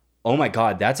 oh my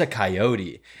God, that's a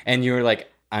coyote. And you were like,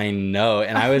 I know.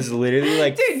 And I was literally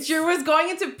like... Dude, Drew was going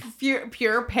into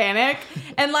pure panic.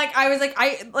 And like, I was like,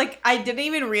 I didn't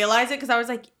even realize it because I was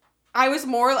like, I was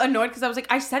more annoyed because I was like,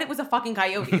 I said it was a fucking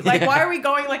coyote. Like, why are we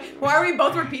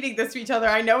both repeating this to each other?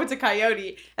 I know it's a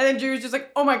coyote. And then Drew was just like,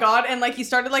 oh my God. And like, he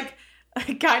started like,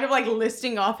 kind of like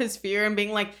listing off his fear and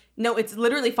being like, no, it's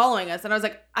literally following us. And I was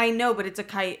like, I know, but it's a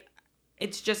coyote.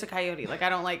 It's just a coyote. Like, I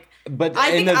don't like... But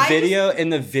in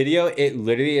the video, it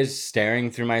literally is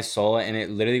staring through my soul, and it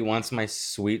literally wants my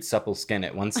sweet, supple skin.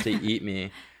 It wants to eat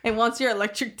me. It wants your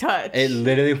electric touch. It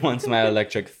literally wants my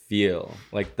electric feel.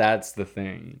 Like, that's the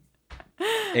thing.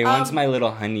 It wants my little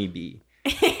honeybee.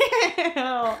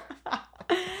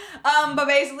 But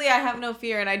basically, I have no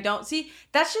fear, and I don't see.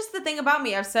 That's just the thing about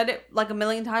me. I've said it like a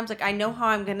million times. Like, I know how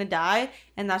I'm gonna die,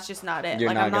 and that's just not it. You're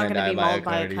like, I'm not gonna be mauled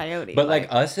by a coyote. But like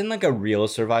us in like a real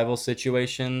survival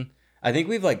situation, I think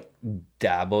we've like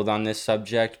dabbled on this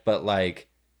subject, but like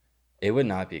it would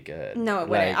not be good. No, it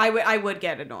wouldn't. I would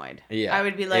get annoyed. Yeah, I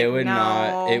would be like, it would no.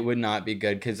 not. It would not be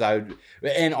good because I would,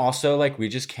 and also like we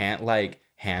just can't like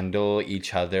handle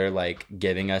each other like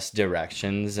giving us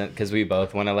directions because we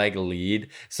both want to like lead.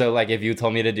 So like if you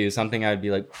told me to do something, I'd be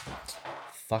like,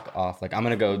 fuck off, like I'm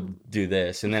gonna go do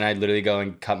this, and then I'd literally go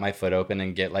and cut my foot open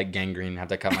and get like gangrene and have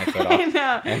to cut my foot off. I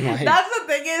know. And, like, that's the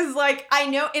thing is like I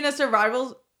know in a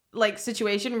survival like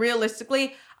situation,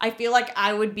 realistically, I feel like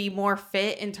I would be more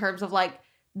fit in terms of like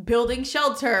building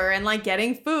shelter and like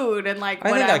getting food and like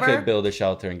whatever. I think I could build a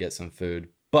shelter and get some food,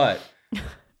 but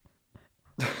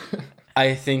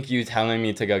I think you telling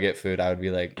me to go get food, I would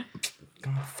be like,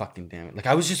 oh, fucking damn it. Like,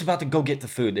 I was just about to go get the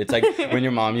food. It's like when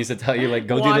your mom used to tell you, like,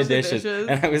 go do the dishes.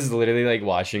 And I was literally, like,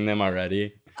 washing them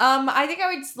already. I think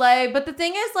I would slay. But the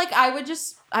thing is, like, I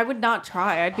would not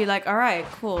try. I'd be like, all right,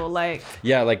 cool. Like,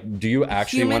 yeah, like, do you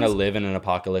actually want to live in an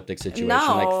apocalyptic situation?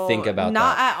 No, like, think about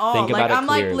not that. At all. Think like, about I'm it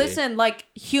clearly. like, listen, like,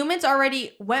 humans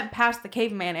already went past the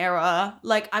caveman era.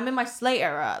 Like, I'm in my slay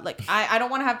era. Like, I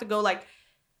don't want to have to go, like,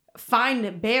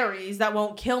 find berries that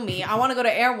won't kill me. I want to go to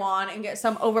Erewhon and get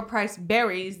some overpriced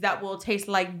berries that will taste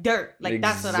like dirt. Like,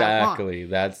 that's what I want. Exactly.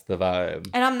 That's the vibe.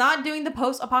 And I'm not doing the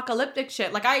post-apocalyptic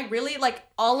shit. Like, I really, like,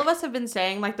 all of us have been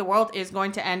saying, like, the world is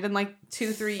going to end in, like,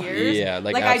 2-3 years. Yeah,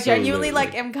 like, I genuinely,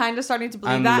 like, am kind of starting to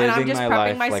believe that. And I'm just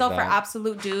prepping myself for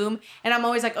absolute doom. And I'm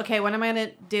always like, okay, what am I going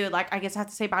to do? Like, I guess I have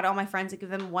to say bye to all my friends and give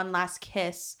them one last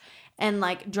kiss. And,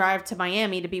 like, drive to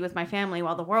Miami to be with my family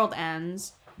while the world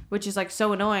ends. Which is, like,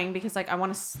 so annoying because, like, I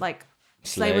want to, like,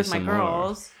 slay with my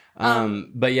girls.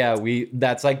 But, yeah,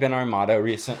 that's, like, been our motto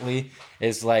recently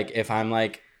is, like, if I'm,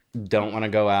 like, don't want to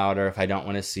go out or if I don't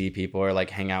want to see people or, like,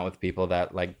 hang out with people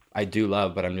that, like, I do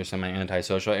love, but I'm just in my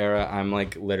antisocial era, I'm,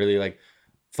 like, literally, like,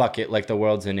 fuck it. Like, the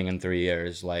world's ending in 3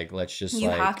 years. Like, let's just, You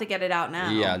have to get it out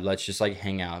now. Yeah, let's just, like,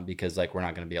 hang out because, like, we're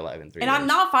not going to be alive in 3 years. And I'm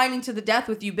not fighting to the death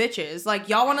with you bitches. Like,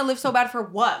 y'all want to live so bad for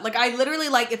what? Like, I literally,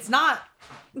 like, it's not...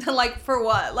 Like, for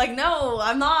what? Like, no,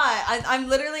 I'm not. I'm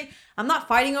I'm not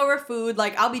fighting over food.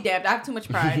 Like, I'll be damned. I have too much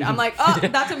pride. I'm like, oh,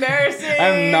 that's embarrassing.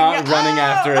 I'm not running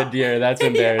after a deer. That's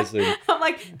embarrassing. Yeah. I'm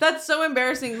like, that's so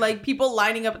embarrassing. Like, people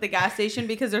lining up at the gas station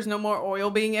because there's no more oil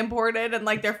being imported and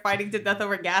like they're fighting to death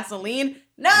over gasoline.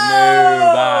 No,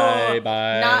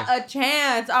 bye. Not a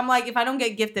chance. I'm like, if I don't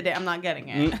get gifted it, I'm not getting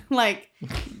it. Like,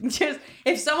 just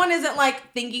if someone isn't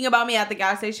like thinking about me at the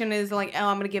gas station, is like, oh,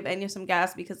 I'm gonna give Enya some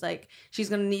gas because like she's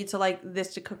gonna need to like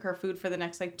this to cook her food for the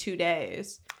next like 2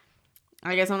 days.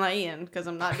 I guess I'm not eating because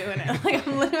I'm not doing it. Like,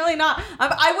 I'm literally not.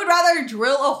 I would rather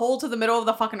drill a hole to the middle of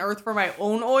the fucking earth for my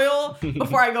own oil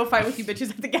before I go fight with you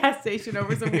bitches at the gas station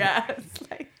over some gas.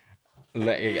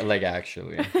 Like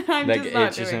actually, I'm like just not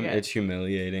it's just doing it. it's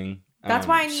humiliating. That's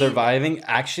why I need surviving.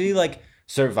 Actually, like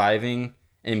surviving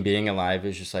and being alive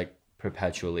is just like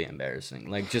perpetually embarrassing.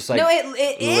 Like just like no, it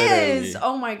literally. is.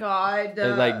 Oh my god.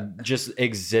 Like just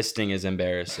existing is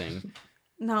embarrassing.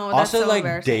 No, that's Also, so like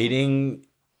embarrassing. dating,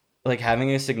 like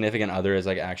having a significant other is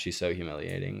like actually so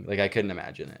humiliating. Like I couldn't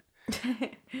imagine it.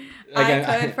 Like,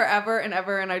 I could forever and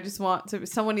ever, and I just want to.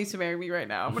 Someone needs to marry me right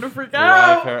now. I'm gonna freak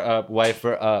out. Wife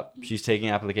her up. She's taking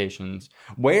applications.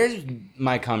 Where's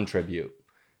my cum tribute?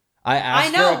 I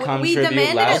asked for a cum we tribute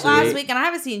demanded last it last week, and I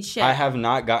haven't seen shit. I have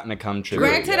not gotten a cum tribute.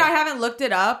 Granted, yet. I haven't looked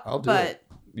it up, I'll do but it.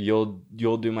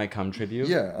 You'll do my cum tribute?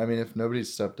 Yeah, I mean, if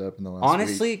nobody's stepped up in the last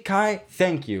Honestly, week. Kai,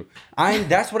 thank you.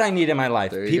 That's what I need in my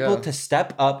life. There you People go. to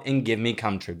step up and give me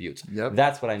cum tributes. Yep.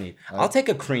 That's what I need. I'll take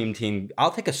a cream team.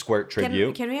 I'll take a squirt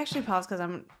tribute. can we actually pause? Because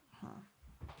I'm.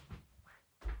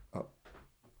 Oh.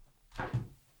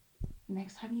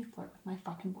 Next time you flirt with my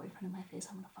fucking boyfriend in my face,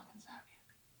 I'm gonna fucking stab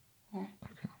you. Okay?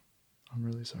 I'm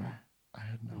really sorry. I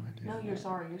had no idea. No, you're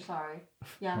sorry. You're sorry.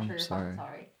 Yeah, I'm I'm sure you're sorry. fucking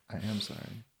sorry. I am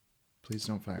sorry. Please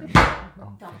don't fire me.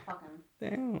 Oh. Don't fucking.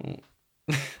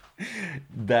 Damn.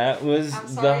 That was I'm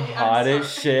sorry, the I'm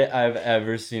hottest sorry. shit I've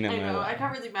ever seen in I my know. I life.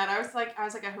 got really mad. I was like,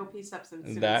 I hope he steps in.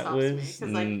 Soon and That stops was me, 'cause,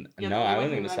 like, you're the no, only I one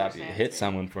wasn't who gonna stop you. understands Hit me.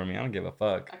 someone for me. I don't give a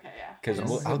fuck. Okay, yeah. Because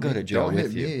Yes. I'll go to jail Don't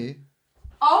with hit you. me.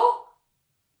 Oh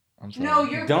I'm sorry. no,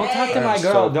 you're. Don't talk to gay. my I'm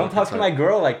girl. so don't talk to fucking my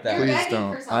girl like that. You're Please begging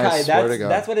don't. for something. I Kai, swear to that's God.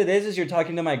 that's what it is you're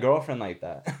talking to my girlfriend like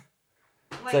that.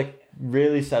 It's like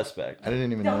really suspect. I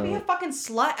didn't even Don't be know. a fucking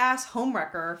slut ass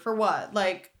homewrecker for what?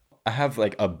 Like, I have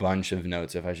like a bunch of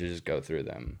notes if I should just go through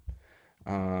them.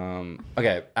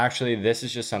 Okay, actually this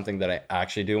is just something that I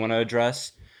actually do want to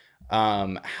address.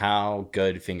 How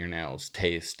good fingernails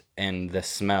taste and the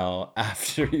smell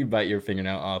after you bite your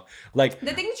fingernail off. Like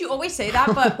the thing is, you always say that,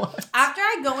 but after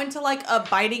I go into like a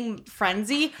biting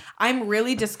frenzy, I'm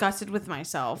really disgusted with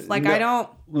myself. Like, No. I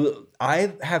don't.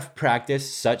 I have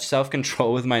practiced such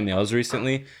self-control with my nails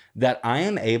recently that I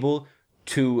am able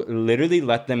to literally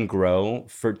let them grow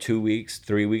for 2 weeks,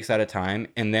 3 weeks at a time.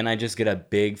 And then I just get a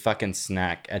big fucking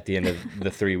snack at the end of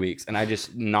the 3 weeks. And I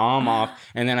just gnaw them off.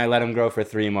 And then I let them grow for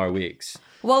 3 more weeks.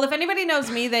 Well, if anybody knows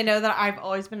me, they know that I've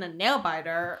always been a nail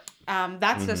biter.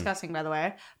 That's disgusting, by the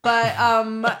way. But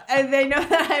and they know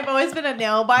that I've always been a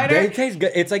nail biter. They taste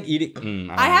good. It's like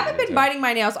eating. I haven't been biting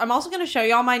my nails. I'm also going to show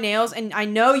y'all my nails, and I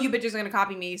know you bitches are going to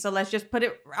copy me, so let's just put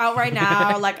it out right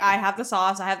now. Like, I have the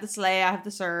sauce, I have the slay, I have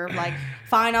the serve. Like,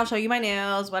 fine, I'll show you my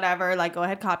nails, whatever. Like, go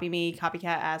ahead, copy me, copycat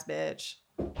ass bitch.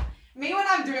 Me when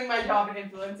I'm doing my job in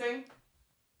influencing.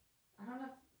 I don't know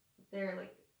if they're,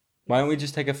 like, Why don't we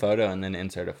just take a photo and then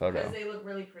insert a because photo? they look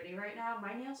really pretty right now.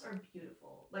 My nails are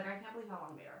beautiful. Like, I can't believe how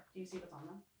long they are. Do you see what's on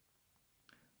them?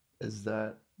 Is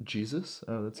that Jesus?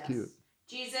 Oh, that's Yes. cute.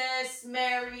 Jesus,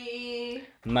 Mary,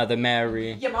 Mother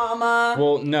Mary. your mama.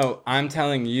 Well, no, I'm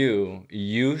telling you,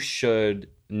 you should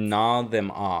gnaw them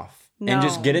off and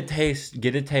just No. get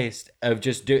a taste of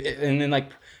just do, and then like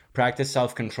practice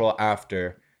self-control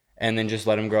after, and then just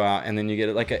let them grow out, and then you get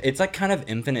it like it's like kind of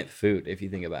infinite food if you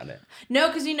think about it. No,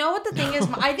 because you know what the thing is?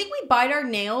 I think we bite our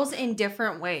nails in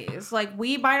different ways. Like,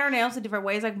 we bite our nails in different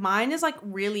ways. Like, mine is like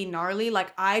really gnarly.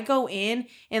 Like, I go in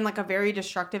like a very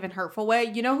destructive and hurtful way.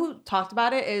 You know who talked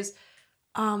about it is,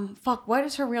 fuck, what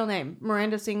is her real name?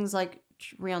 Miranda Sings like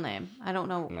real name. I don't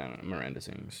know. No, Miranda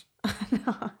sings.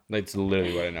 No. That's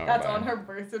literally what I know. That's about on her. her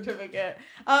birth certificate.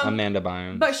 Amanda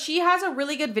Bynes. But she has a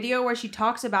really good video where she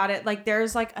talks about it. Like,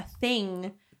 there's like a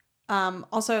thing.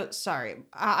 Also, sorry,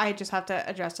 I just have to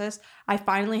address this. I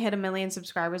finally hit 1 million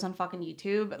subscribers on fucking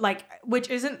YouTube. Like, which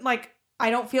isn't like, I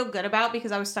don't feel good about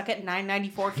because I was stuck at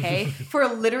 994K for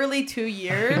literally 2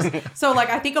 years. So like,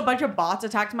 I think a bunch of bots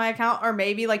attacked my account, or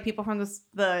maybe like people from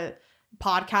the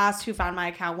podcast who found my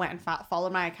account went and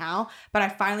followed my account. But I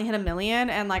finally hit 1 million,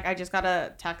 and like, I just got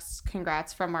a text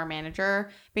congrats from our manager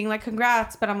being like,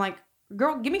 congrats. But I'm like,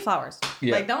 girl, give me flowers.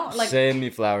 Yeah. Like, don't like send me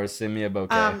flowers, send me a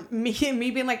bouquet.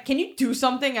 Me being like, can you do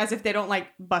something, as if they don't like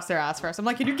bust their ass first. I'm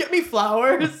like, can you get me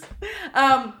flowers?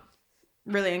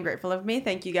 Really ungrateful of me.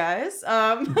 Thank you guys.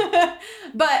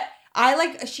 But I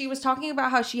like, she was talking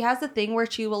about how she has the thing where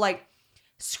she will like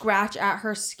scratch at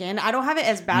her skin. I don't have it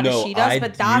as bad as she does,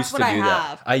 but that's what I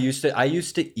have. I used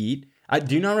to eat.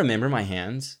 Do you not remember my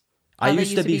hands? I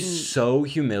used to be so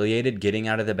humiliated getting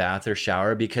out of the bath or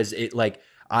shower because it like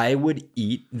I would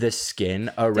eat the skin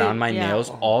around my nails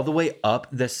all the way up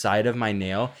the side of my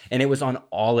nail, and it was on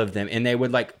all of them, and they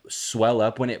would like swell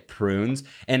up when it prunes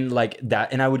and like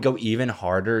that, and I would go even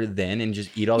harder then and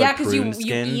just eat all the prune skin.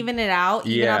 Yeah, because you even it out,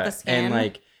 out the skin. And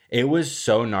like it was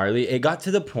so gnarly. It got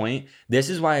to the point, this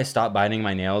is why I stopped biting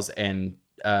my nails and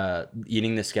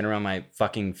eating the skin around my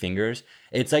fucking fingers.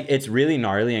 It's like, it's really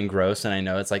gnarly and gross, and I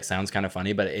know it's like sounds kind of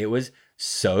funny, but it was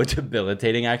so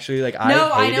debilitating actually. Like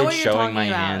I hated showing my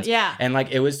hands. Yeah. And like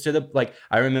it was to the like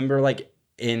I remember like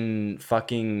in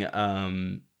fucking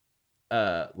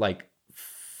like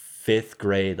 5th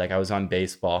grade, like I was on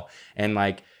baseball, and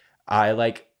like I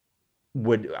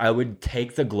would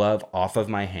take the glove off of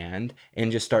my hand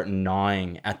and just start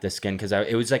gnawing at the skin because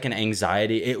it was like an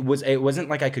anxiety. It wasn't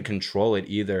like I could control it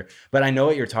either, but I know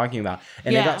what you're talking about.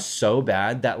 And it got so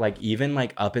bad that like even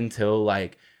like up until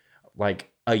like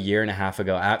a year and a half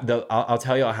ago, I'll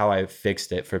tell you how I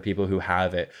fixed it for people who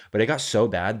have it, but it got so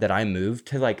bad that I moved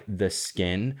to like the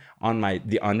skin on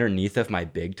the underneath of my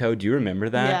big toe. Do you remember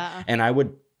that? Yeah. And I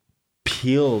would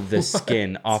peel the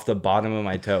skin off the bottom of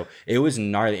my toe. It was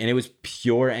gnarly, and it was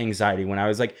pure anxiety. When I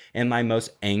was like in my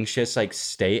most anxious like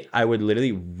state, I would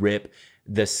literally rip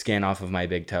the skin off of my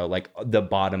big toe, like the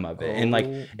bottom of it, and like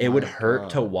it would hurt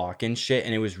to walk and shit,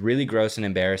 and it was really gross and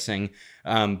embarrassing.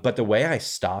 But the way I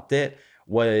stopped it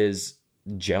was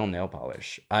gel nail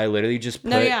polish. I literally just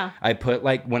put I put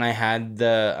like when I had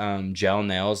the gel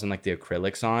nails and like the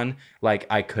acrylics on, like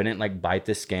I couldn't like bite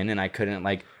the skin and I couldn't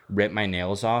like rip my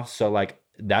nails off, so like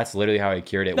that's literally how I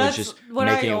cured it. That's was just what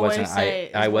making I it wasn't I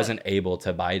what... wasn't able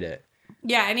to bite it.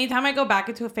 Yeah, anytime I go back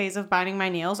into a phase of biting my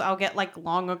nails, I'll get like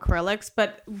long acrylics,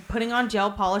 but putting on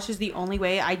gel polish is the only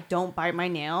way I don't bite my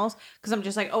nails, because I'm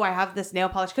just like, oh, I have this nail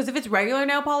polish. Because if it's regular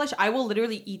nail polish, I will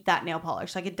literally eat that nail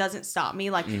polish. Like, it doesn't stop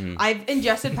me. Like, I've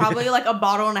ingested probably like a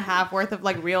bottle and a half worth of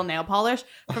like real nail polish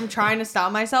from trying to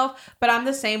stop myself. But I'm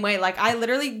the same way. Like, I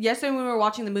literally, yesterday when we were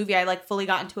watching the movie, I like fully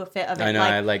got into a fit of it. I know,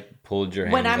 like, I like pulled your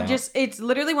hands when I'm out. just, it's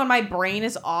literally when my brain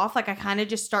is off, like I kind of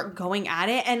just start going at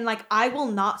it, and like I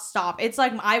will not stop. It's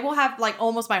like I will have like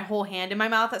almost my whole hand in my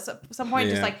mouth at some point,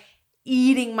 just like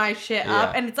eating my shit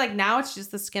up, and it's like now it's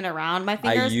just the skin around my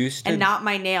fingers and not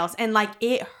my nails, and like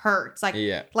it hurts. Like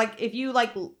like if you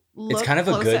like look it's kind of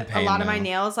a good pain, a lot of my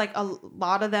nails, like a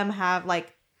lot of them have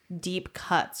like deep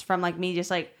cuts from like me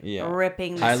just like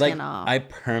ripping the skin off. I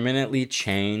permanently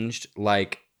changed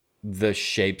like the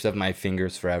shapes of my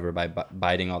fingers forever by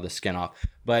biting all the skin off,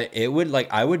 but it would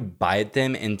like I would bite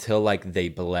them until like they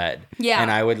bled,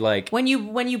 and I would like when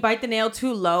you bite the nail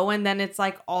too low, and then it's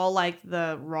like all like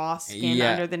the raw skin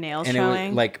under the nail and showing, it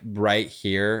would, like right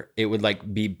here it would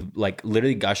like be like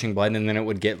literally gushing blood, and then it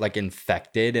would get like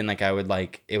infected, and like I would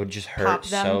like it would just hurt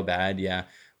so bad.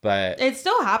 But it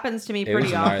still happens to me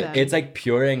pretty often. It's like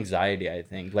pure anxiety, I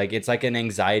think. Like it's like an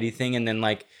anxiety thing, and then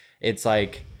like it's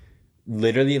like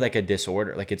literally like a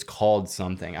disorder. Like it's called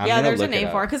something. There's a name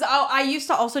for it. Because I used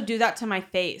to also do that to my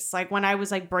face. Like when I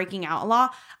was like breaking out a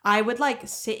lot, I would like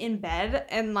sit in bed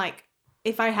and like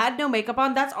if I had no makeup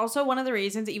on, that's also one of the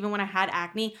reasons, even when I had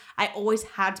acne, I always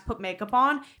had to put makeup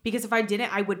on, because if I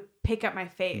didn't, I would pick at my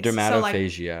face.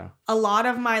 Dermatophagia. So, like, a lot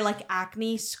of my like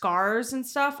acne scars and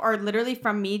stuff are literally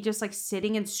from me just like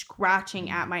sitting and scratching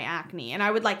at my acne. And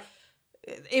I would like,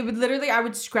 it would literally, I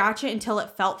would scratch it until it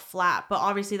felt flat, but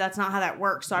obviously that's not how that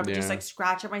works. So I would just like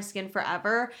scratch at my skin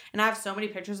forever. And I have so many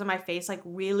pictures of my face like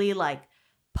really like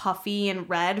puffy and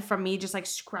red from me just like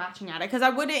scratching at it, because I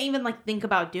wouldn't even like think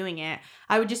about doing it.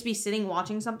 I would just be sitting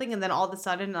watching something, and then all of a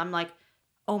sudden I'm like,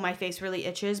 oh, my face really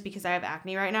itches because I have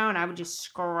acne right now, and I would just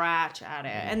scratch at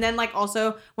it. And then like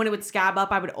also when it would scab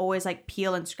up, I would always like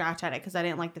peel and scratch at it because I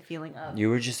didn't like the feeling of. You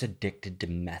were just addicted to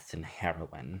meth and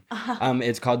heroin.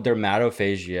 It's called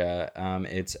dermatophagia.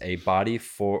 It's a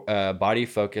body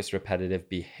focused repetitive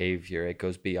behavior. It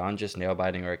goes beyond just nail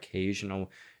biting or occasional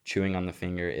chewing on the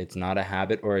finger. It's not a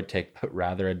habit or a tic, but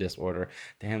rather a disorder.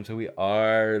 Damn, so we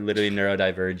are literally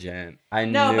neurodivergent.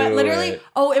 But literally,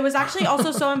 it was actually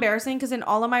also so embarrassing because in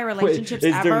all of my relationships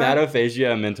is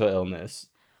dermatophagia a mental illness?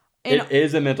 It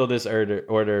is a mental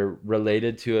disorder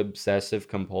related to obsessive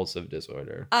compulsive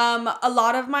disorder.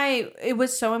 It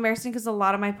was so embarrassing because a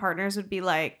lot of my partners would be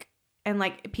like, and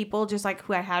like people just like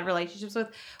who I had relationships with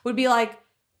would be like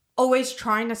always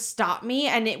trying to stop me,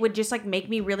 and it would just like make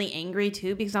me really angry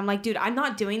too, because I'm like, dude, I'm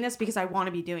not doing this because I want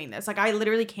to be doing this. Like I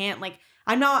literally can't, like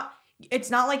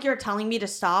it's not like you're telling me to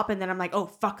stop and then I'm like, oh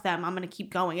fuck them, I'm gonna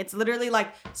keep going. It's literally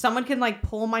like someone can like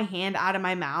pull my hand out of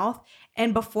my mouth,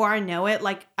 and before I know it,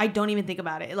 like I don't even think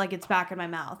about it, like it's back in my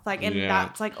mouth, like, and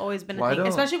that's like always been a thing,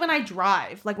 especially when I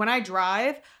drive. Like when I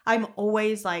drive, I'm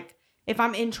always like, if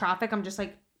I'm in traffic, I'm just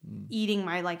like eating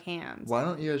my like hands. Why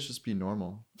don't you guys just be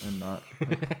normal and not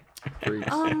freaks?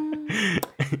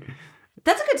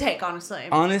 That's a good take, honestly.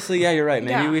 Honestly, yeah, you're right.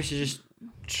 Maybe we should just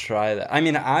try that. I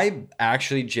mean, I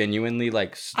actually genuinely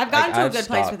like. I've gotten to a good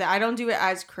place with it. I don't do it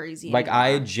as crazy. Like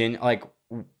anymore.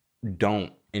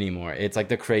 Don't anymore. It's like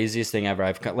the craziest thing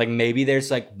ever. Like maybe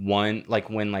there's like one, like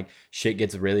when like shit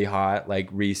gets really hot. Like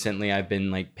recently, I've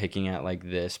been like picking at like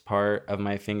this part of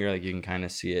my finger. Like you can kind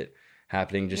of see it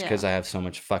happening just because I have so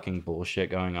much fucking bullshit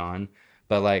going on.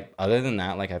 But like other than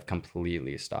that, like I've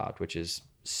completely stopped, which is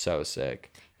so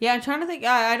sick. Yeah, I'm trying to think.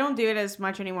 I don't do it as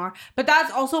much anymore. But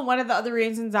that's also one of the other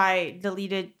reasons I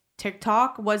deleted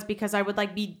TikTok, was because I would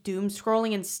like be doom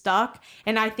scrolling and stuck.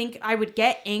 And I think I would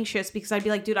get anxious because I'd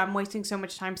be like, dude, I'm wasting so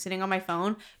much time sitting on my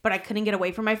phone, but I couldn't get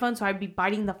away from my phone. So I'd be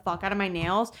biting the fuck out of my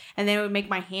nails, and then it would make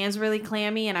my hands really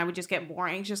clammy, and I would just get more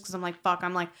anxious because I'm like, fuck,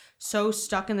 I'm like so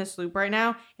stuck in this loop right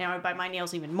now. And I would bite my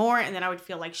nails even more, and then I would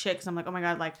feel like shit because I'm like, oh my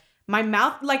God, like my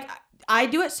mouth, like I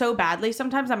do it so badly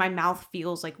sometimes that my mouth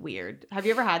feels like weird. Have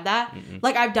you ever had that? Mm-mm.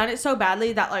 Like I've done it so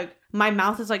badly that like my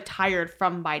mouth is like tired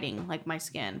from biting like my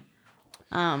skin.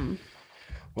 And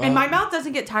my mouth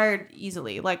doesn't get tired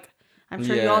easily. Like I'm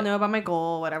sure you all know about my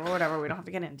goal, whatever. We don't have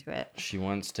to get into it. She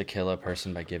wants to kill a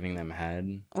person by giving them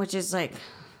head. Which is like,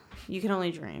 you can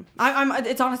only dream.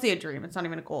 It's honestly a dream. It's not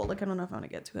even a goal. Like I don't know if I want to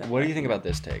get to it. What do you think about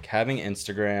this take? Having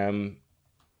Instagram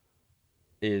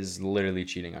is literally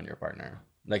cheating on your partner.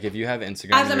 Like if you have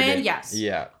Instagram as a man, yes.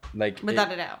 Yeah. Like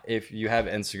without a doubt. If you have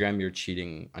Instagram, you're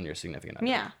cheating on your significant other.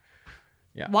 Yeah.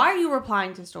 Yeah. Why are you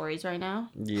replying to stories right now?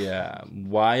 Yeah.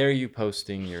 Why are you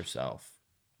posting yourself?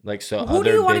 Like so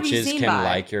other bitches can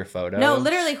like your photos? No,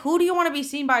 literally, who do you want to be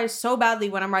seen by so badly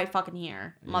when I'm right fucking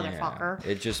here, motherfucker?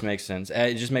 Yeah, it just makes sense.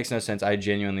 It just makes no sense. I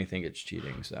genuinely think it's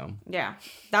cheating, so. Yeah,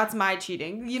 that's my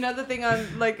cheating. You know the thing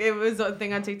on, like, it was a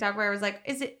thing on TikTok where I was like,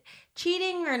 is it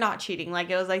cheating or not cheating?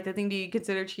 Like, it was like the thing, do you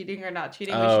consider cheating or not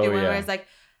cheating? Oh, one where it's like,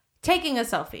 taking a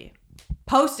selfie,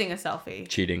 posting a selfie.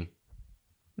 Cheating.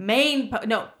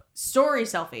 Story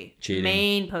selfie. Cheating.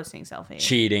 Main posting selfie.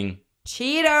 Cheating.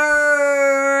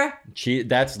 Cheater.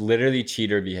 That's literally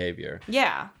cheater behavior.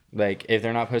 Yeah. Like, if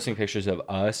they're not posting pictures of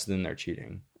us, then they're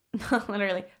cheating.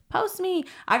 Literally. Post me.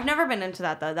 I've never been into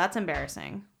that, though. That's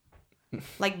embarrassing.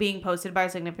 Like, being posted by a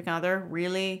significant other.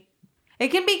 Really? It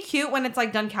can be cute when it's,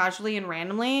 like, done casually and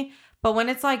randomly. But when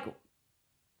it's, like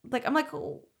I'm like,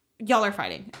 oh, y'all are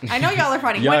fighting. I know y'all are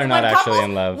fighting. Y'all are not actually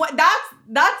in love.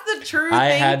 That's the true thing. I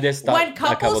had this thought when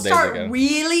couples start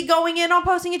really going in on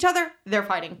posting each other, they're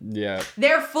fighting. Yeah.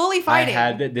 They're fully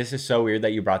fighting. This is so weird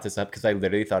that you brought this up, because I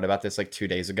literally thought about this like 2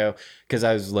 days ago, because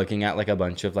I was looking at like a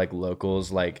bunch of like locals,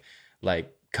 like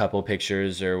couple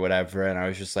pictures or whatever, and I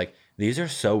was just like, these are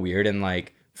so weird and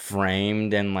like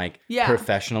framed and like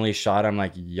professionally shot. I'm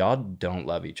like, y'all don't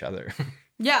love each other.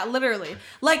 Yeah, literally.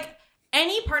 Like,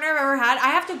 any partner I've ever had, I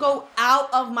have to go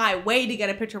out of my way to get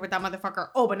a picture with that motherfucker.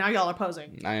 Oh, but now y'all are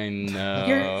posing. I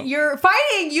know. You're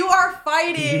fighting. You are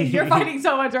fighting. You're fighting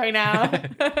so much right now.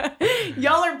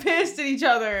 Y'all are pissed at each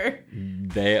other.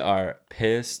 They are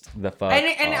pissed the fuck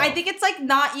and off. I think it's like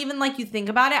not even like you think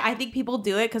about it. I think people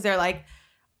do it because they're like,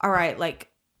 all right, like,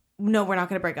 no, we're not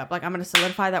going to break up. Like, I'm going to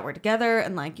solidify that we're together,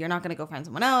 and like, you're not going to go find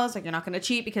someone else. Like, you're not going to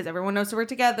cheat because everyone knows that we're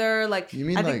together. Like, you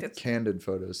mean I think candid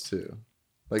photos too?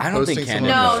 Like, I don't think candid.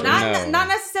 No, not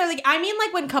necessarily. I mean,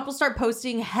 like when couples start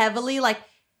posting heavily like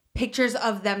pictures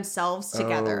of themselves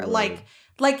together, like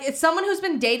it's someone who's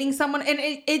been dating someone, and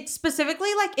it's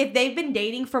specifically like if they've been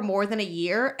dating for more than a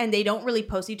year and they don't really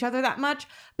post each other that much,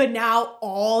 but now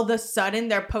all of a sudden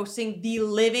they're posting the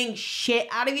living shit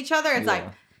out of each other. It's like,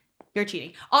 you're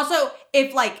cheating. Also,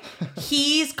 if like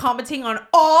he's commenting on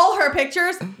all her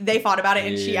pictures, they fought about it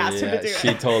and she asked him to do it.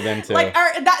 She told him to. Like,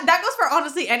 that goes for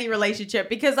honestly any relationship,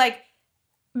 because like,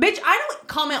 bitch,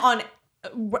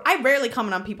 I rarely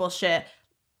comment on people's shit.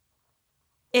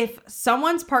 If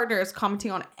someone's partner is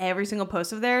commenting on every single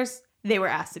post of theirs, they were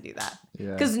asked to do that.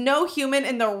 Because no human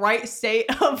in the right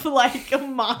state of like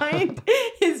mind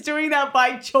is doing that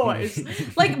by choice.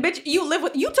 Like, bitch, you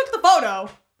took the photo.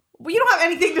 you don't have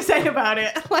anything to say about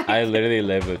it. Like, I literally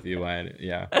live with you.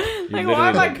 Yeah. Like, why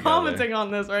am I commenting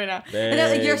on this right now? And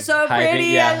they're like, you're so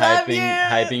pretty. I love you.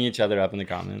 Hyping each other up in the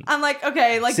comments. I'm like,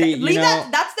 okay, like, See, leave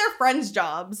that. That's their friends'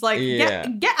 jobs. Like,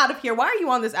 get out of here. Why are you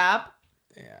on this app?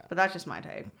 Yeah. But that's just my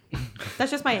take.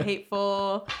 That's just my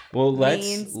hateful,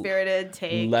 mean-spirited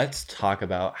take. Let's talk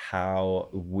about how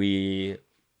we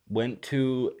went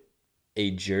to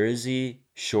a Jersey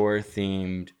Shore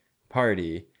themed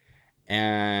party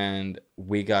and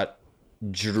we got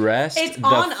dressed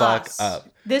up.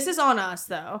 This is on us,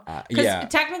 though. Because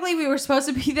technically we were supposed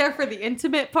to be there for the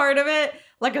intimate part of it,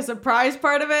 like a surprise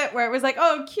part of it, where it was like,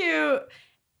 oh, cute.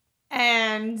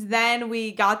 And then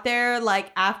we got there,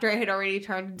 like, after it had already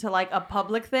turned into, like, a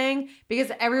public thing.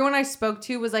 Because everyone I spoke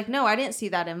to was like, no, I didn't see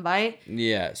that invite.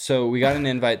 Yeah, so we got an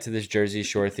invite to this Jersey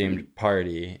Shore-themed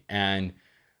party, and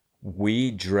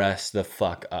we dressed the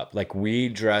fuck up. Like, we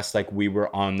dressed like we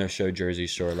were on the show Jersey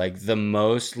Shore. Like, the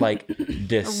most, like,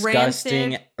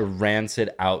 disgusting,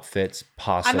 rancid outfits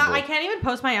possible. I can't even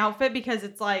post my outfit because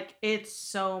it's, like, it's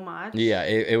so much. Yeah,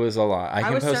 it was a lot. I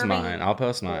can post mine. I'll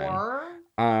post mine.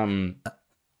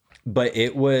 But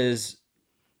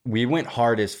we went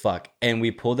hard as fuck, and we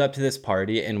pulled up to this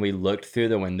party and we looked through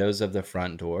the windows of the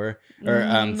front door or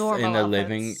in the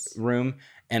living room,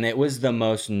 and it was the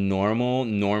most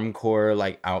normcore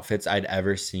like outfits I'd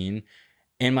ever seen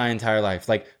in my entire life.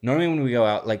 Like, normally when we go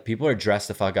out, like, people are dressed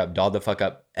the fuck up, dolled the fuck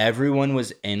up. Everyone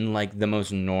was in like the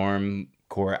most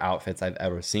normcore outfits I've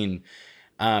ever seen.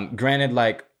 Granted,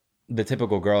 like, the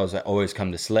typical girls that always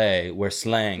come to slay were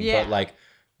slaying, but like,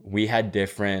 we had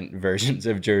different versions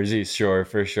of Jersey Shore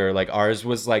for sure. Like, ours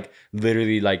was like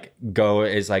literally like go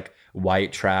as like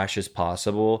white trash as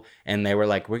possible, and they were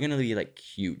like, we're gonna be like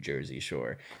cute Jersey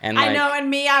Shore. And like, I know, and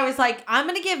me, I was like, I'm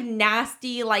gonna give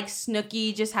nasty, like,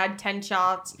 Snooki just had 10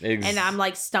 shots and I'm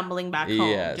like stumbling back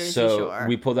home. Jersey Shore.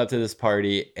 We pulled up to this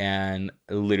party and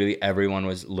literally everyone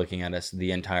was looking at us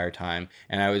the entire time,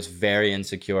 and I was very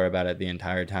insecure about it the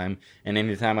entire time. And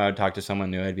anytime I would talk to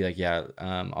someone new, I'd be like,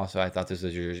 also I thought this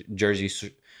was a Jersey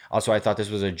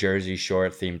Shore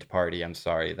themed party. I'm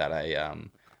sorry that I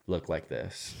look like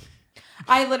this.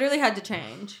 I literally had to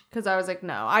change because I was like,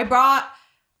 no. I brought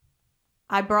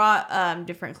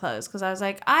different clothes because I was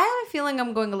like, I have a feeling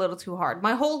I'm going a little too hard.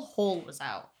 My whole hole was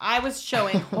out. I was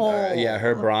showing whole.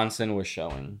 Her Bronson was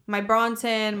showing. My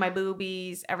Bronson, my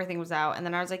boobies, everything was out. And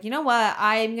then I was like, you know what?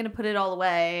 I'm going to put it all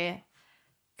away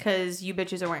because you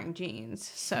bitches are wearing jeans.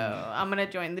 So I'm going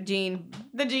to join the jean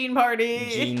party.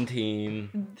 Jean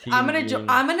team. I'm going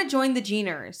to join the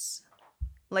Jeaners.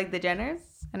 Like the Jenners?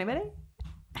 Anybody?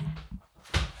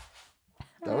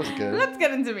 That was good. Let's get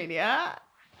into media.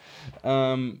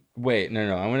 Wait,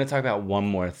 no. I want to talk about one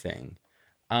more thing.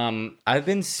 I've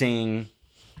been seeing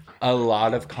a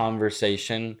lot of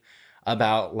conversation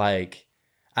about, like,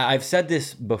 I've said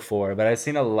this before, but I've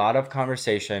seen a lot of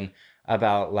conversation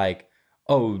about, like,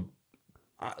 oh,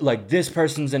 like, this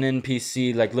person's an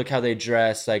NPC, like, look how they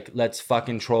dress, like, let's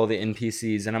fucking troll the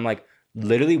NPCs. And I'm like,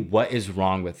 literally, what is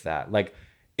wrong with that? Like,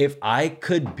 if I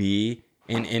could be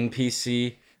an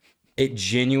NPC, it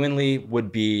genuinely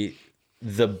would be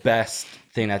the best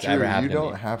thing that's ever happened. You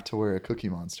don't have to wear a Cookie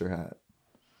Monster hat.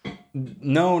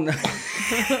 No.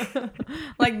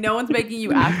 Like, no one's making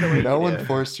you act the way no one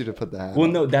forced you to put that. Well,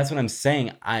 no, that's what I'm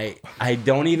saying. I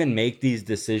don't even make these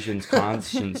decisions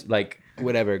consciously.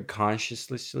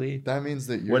 That means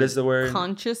that you're... What is the word?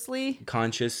 Consciously.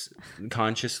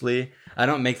 I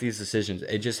don't make these decisions.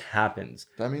 It just happens.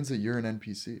 That means that you're an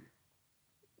NPC.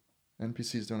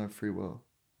 NPCs don't have free will.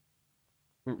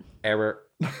 Error.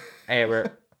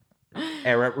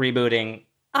 Rebooting.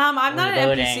 I'm not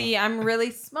an NPC. I'm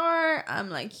really smart. I'm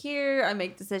like here. I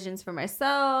make decisions for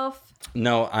myself.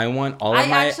 No, I want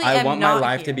my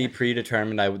life to be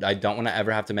predetermined. I don't want to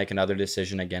ever have to make another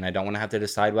decision again. I don't want to have to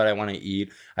decide what I want to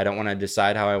eat. I don't want to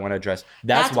decide how I want to dress.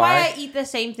 That's why I eat the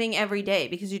same thing every day,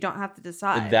 because you don't have to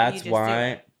decide. That's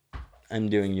why I'm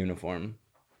doing uniform.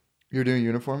 You're doing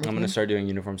uniform? I'm going to start doing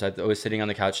uniforms. I was sitting on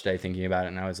the couch today thinking about it,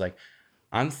 and I was like,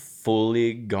 I'm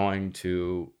fully going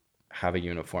to have a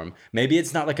uniform. Maybe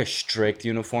it's not like a strict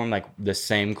uniform, like the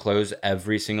same clothes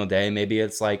every single day. Maybe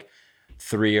it's like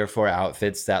 3 or 4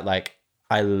 outfits that, like,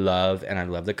 I love, and I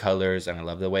love the colors, and I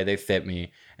love the way they fit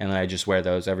me, and then I just wear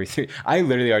those every 3. I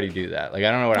literally already do that. Like,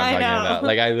 I don't know what I'm talking about.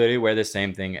 Like, I literally wear the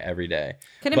same thing every day.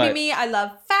 Could it be me? I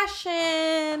love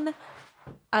fashion.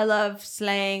 I love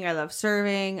slaying. I love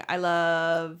serving. I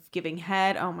love giving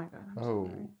head. Oh my god.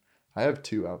 I have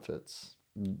 2 outfits.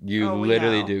 You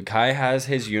literally do. Kai has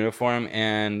his uniform,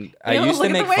 and I used to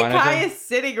make fun of him. Look at the way Kai is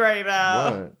sitting right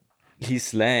now. What? He's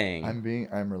slaying.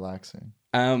 I'm relaxing.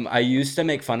 I used to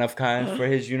make fun of Kai for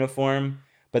his uniform,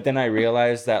 but then I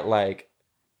realized that like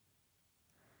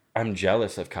I'm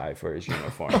jealous of Kai for his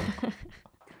uniform.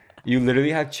 You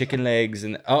literally have chicken legs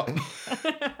and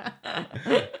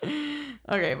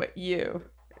Okay, but you.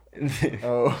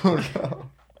 Oh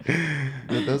no.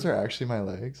 Those are actually my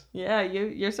legs. Yeah,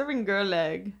 you're serving girl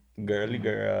leg. Girly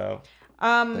girl.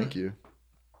 Thank you.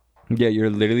 Yeah, you're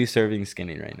literally serving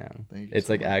skinny right now. Thank you. It's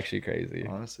so like much. actually crazy.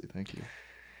 Honestly, thank you.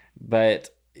 But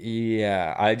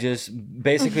yeah, I just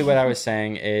basically what I was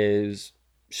saying is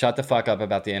shut the fuck up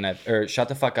about the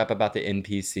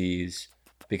NPCs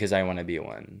because I want to be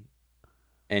one,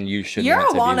 and you shouldn't. You're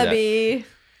a want to wannabe.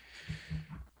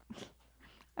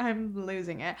 I'm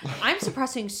losing it. I'm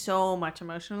suppressing so much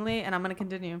emotionally, and I'm gonna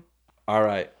continue. All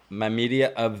right, my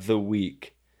media of the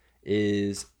week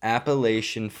is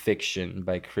Appalachian Fiction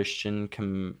by Christian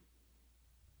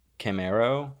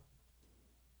Camaro.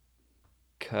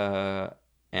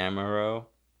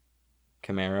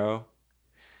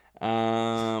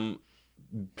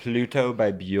 Pluto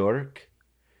by Bjork,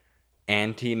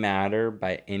 Antimatter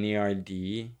by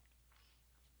NERD,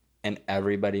 and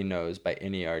Everybody Knows by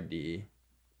NERD,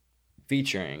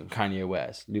 featuring Kanye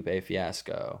West, Lupe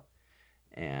Fiasco,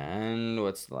 and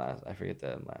what's the last? I forget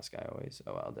the last guy always.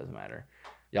 Oh well, it doesn't matter.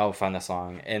 Y'all will find the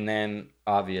song, and then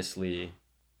obviously,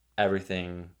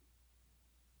 Everything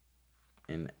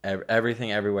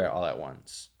Everywhere All at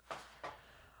Once.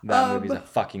 That movie's a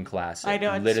fucking classic. I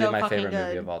know, it's literally so my fucking favorite good.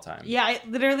 movie of all time. Yeah, it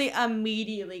literally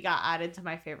immediately got added to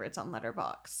my favorites on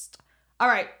Letterboxd. All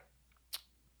right.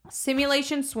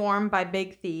 Simulation Swarm by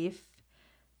Big Thief.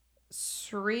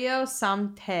 Srio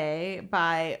Samte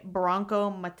by Bronco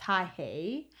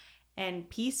Matahe. And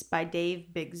Peace by Dave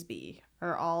Bigsby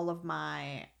are all of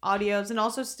my audios. And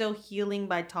also Still Healing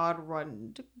by Todd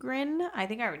Rundgren. I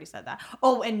think I already said that.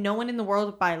 Oh, and No One in the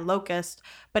World by Locust.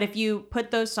 But if you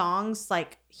put those songs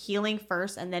like Healing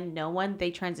first and then No One, they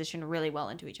transition really well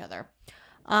into each other.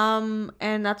 And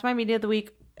that's my media of the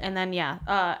week. And then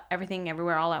Everything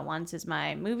Everywhere All at Once is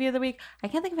my movie of the week. I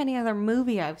can't think of any other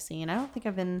movie I've seen. I don't think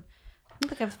I've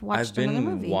watched another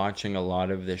movie. I've been watching a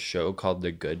lot of this show called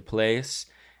The Good Place.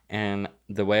 And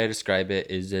the way I describe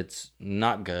it is it's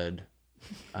not good,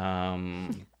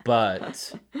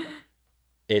 but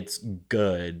it's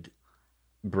good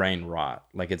brain rot.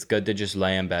 Like, it's good to just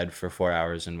lay in bed for 4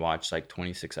 hours and watch like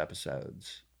 26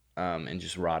 episodes and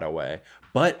just rot away.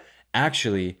 But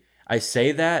actually, I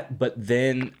say that, but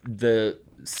then the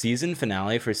season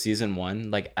finale for season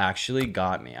 1 like actually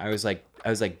got me. I was like,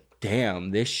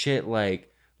 damn, this shit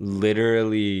like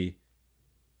literally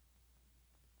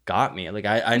got me. Like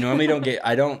I normally don't get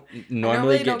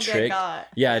get tricked.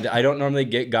 Yeah, I don't normally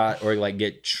get got or like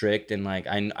get tricked, and like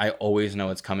I always know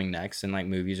what's coming next in like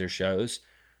movies or shows.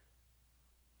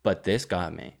 But this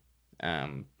got me.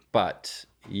 But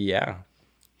yeah.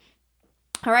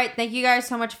 All right, thank you guys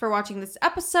so much for watching this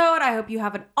episode. I hope you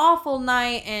have an awful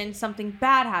night and something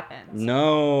bad happens.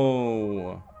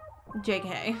 No.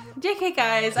 JK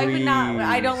guys,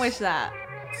 I don't wish that.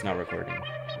 It's not recording.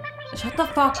 Shut the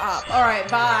fuck up. All right,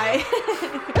 bye.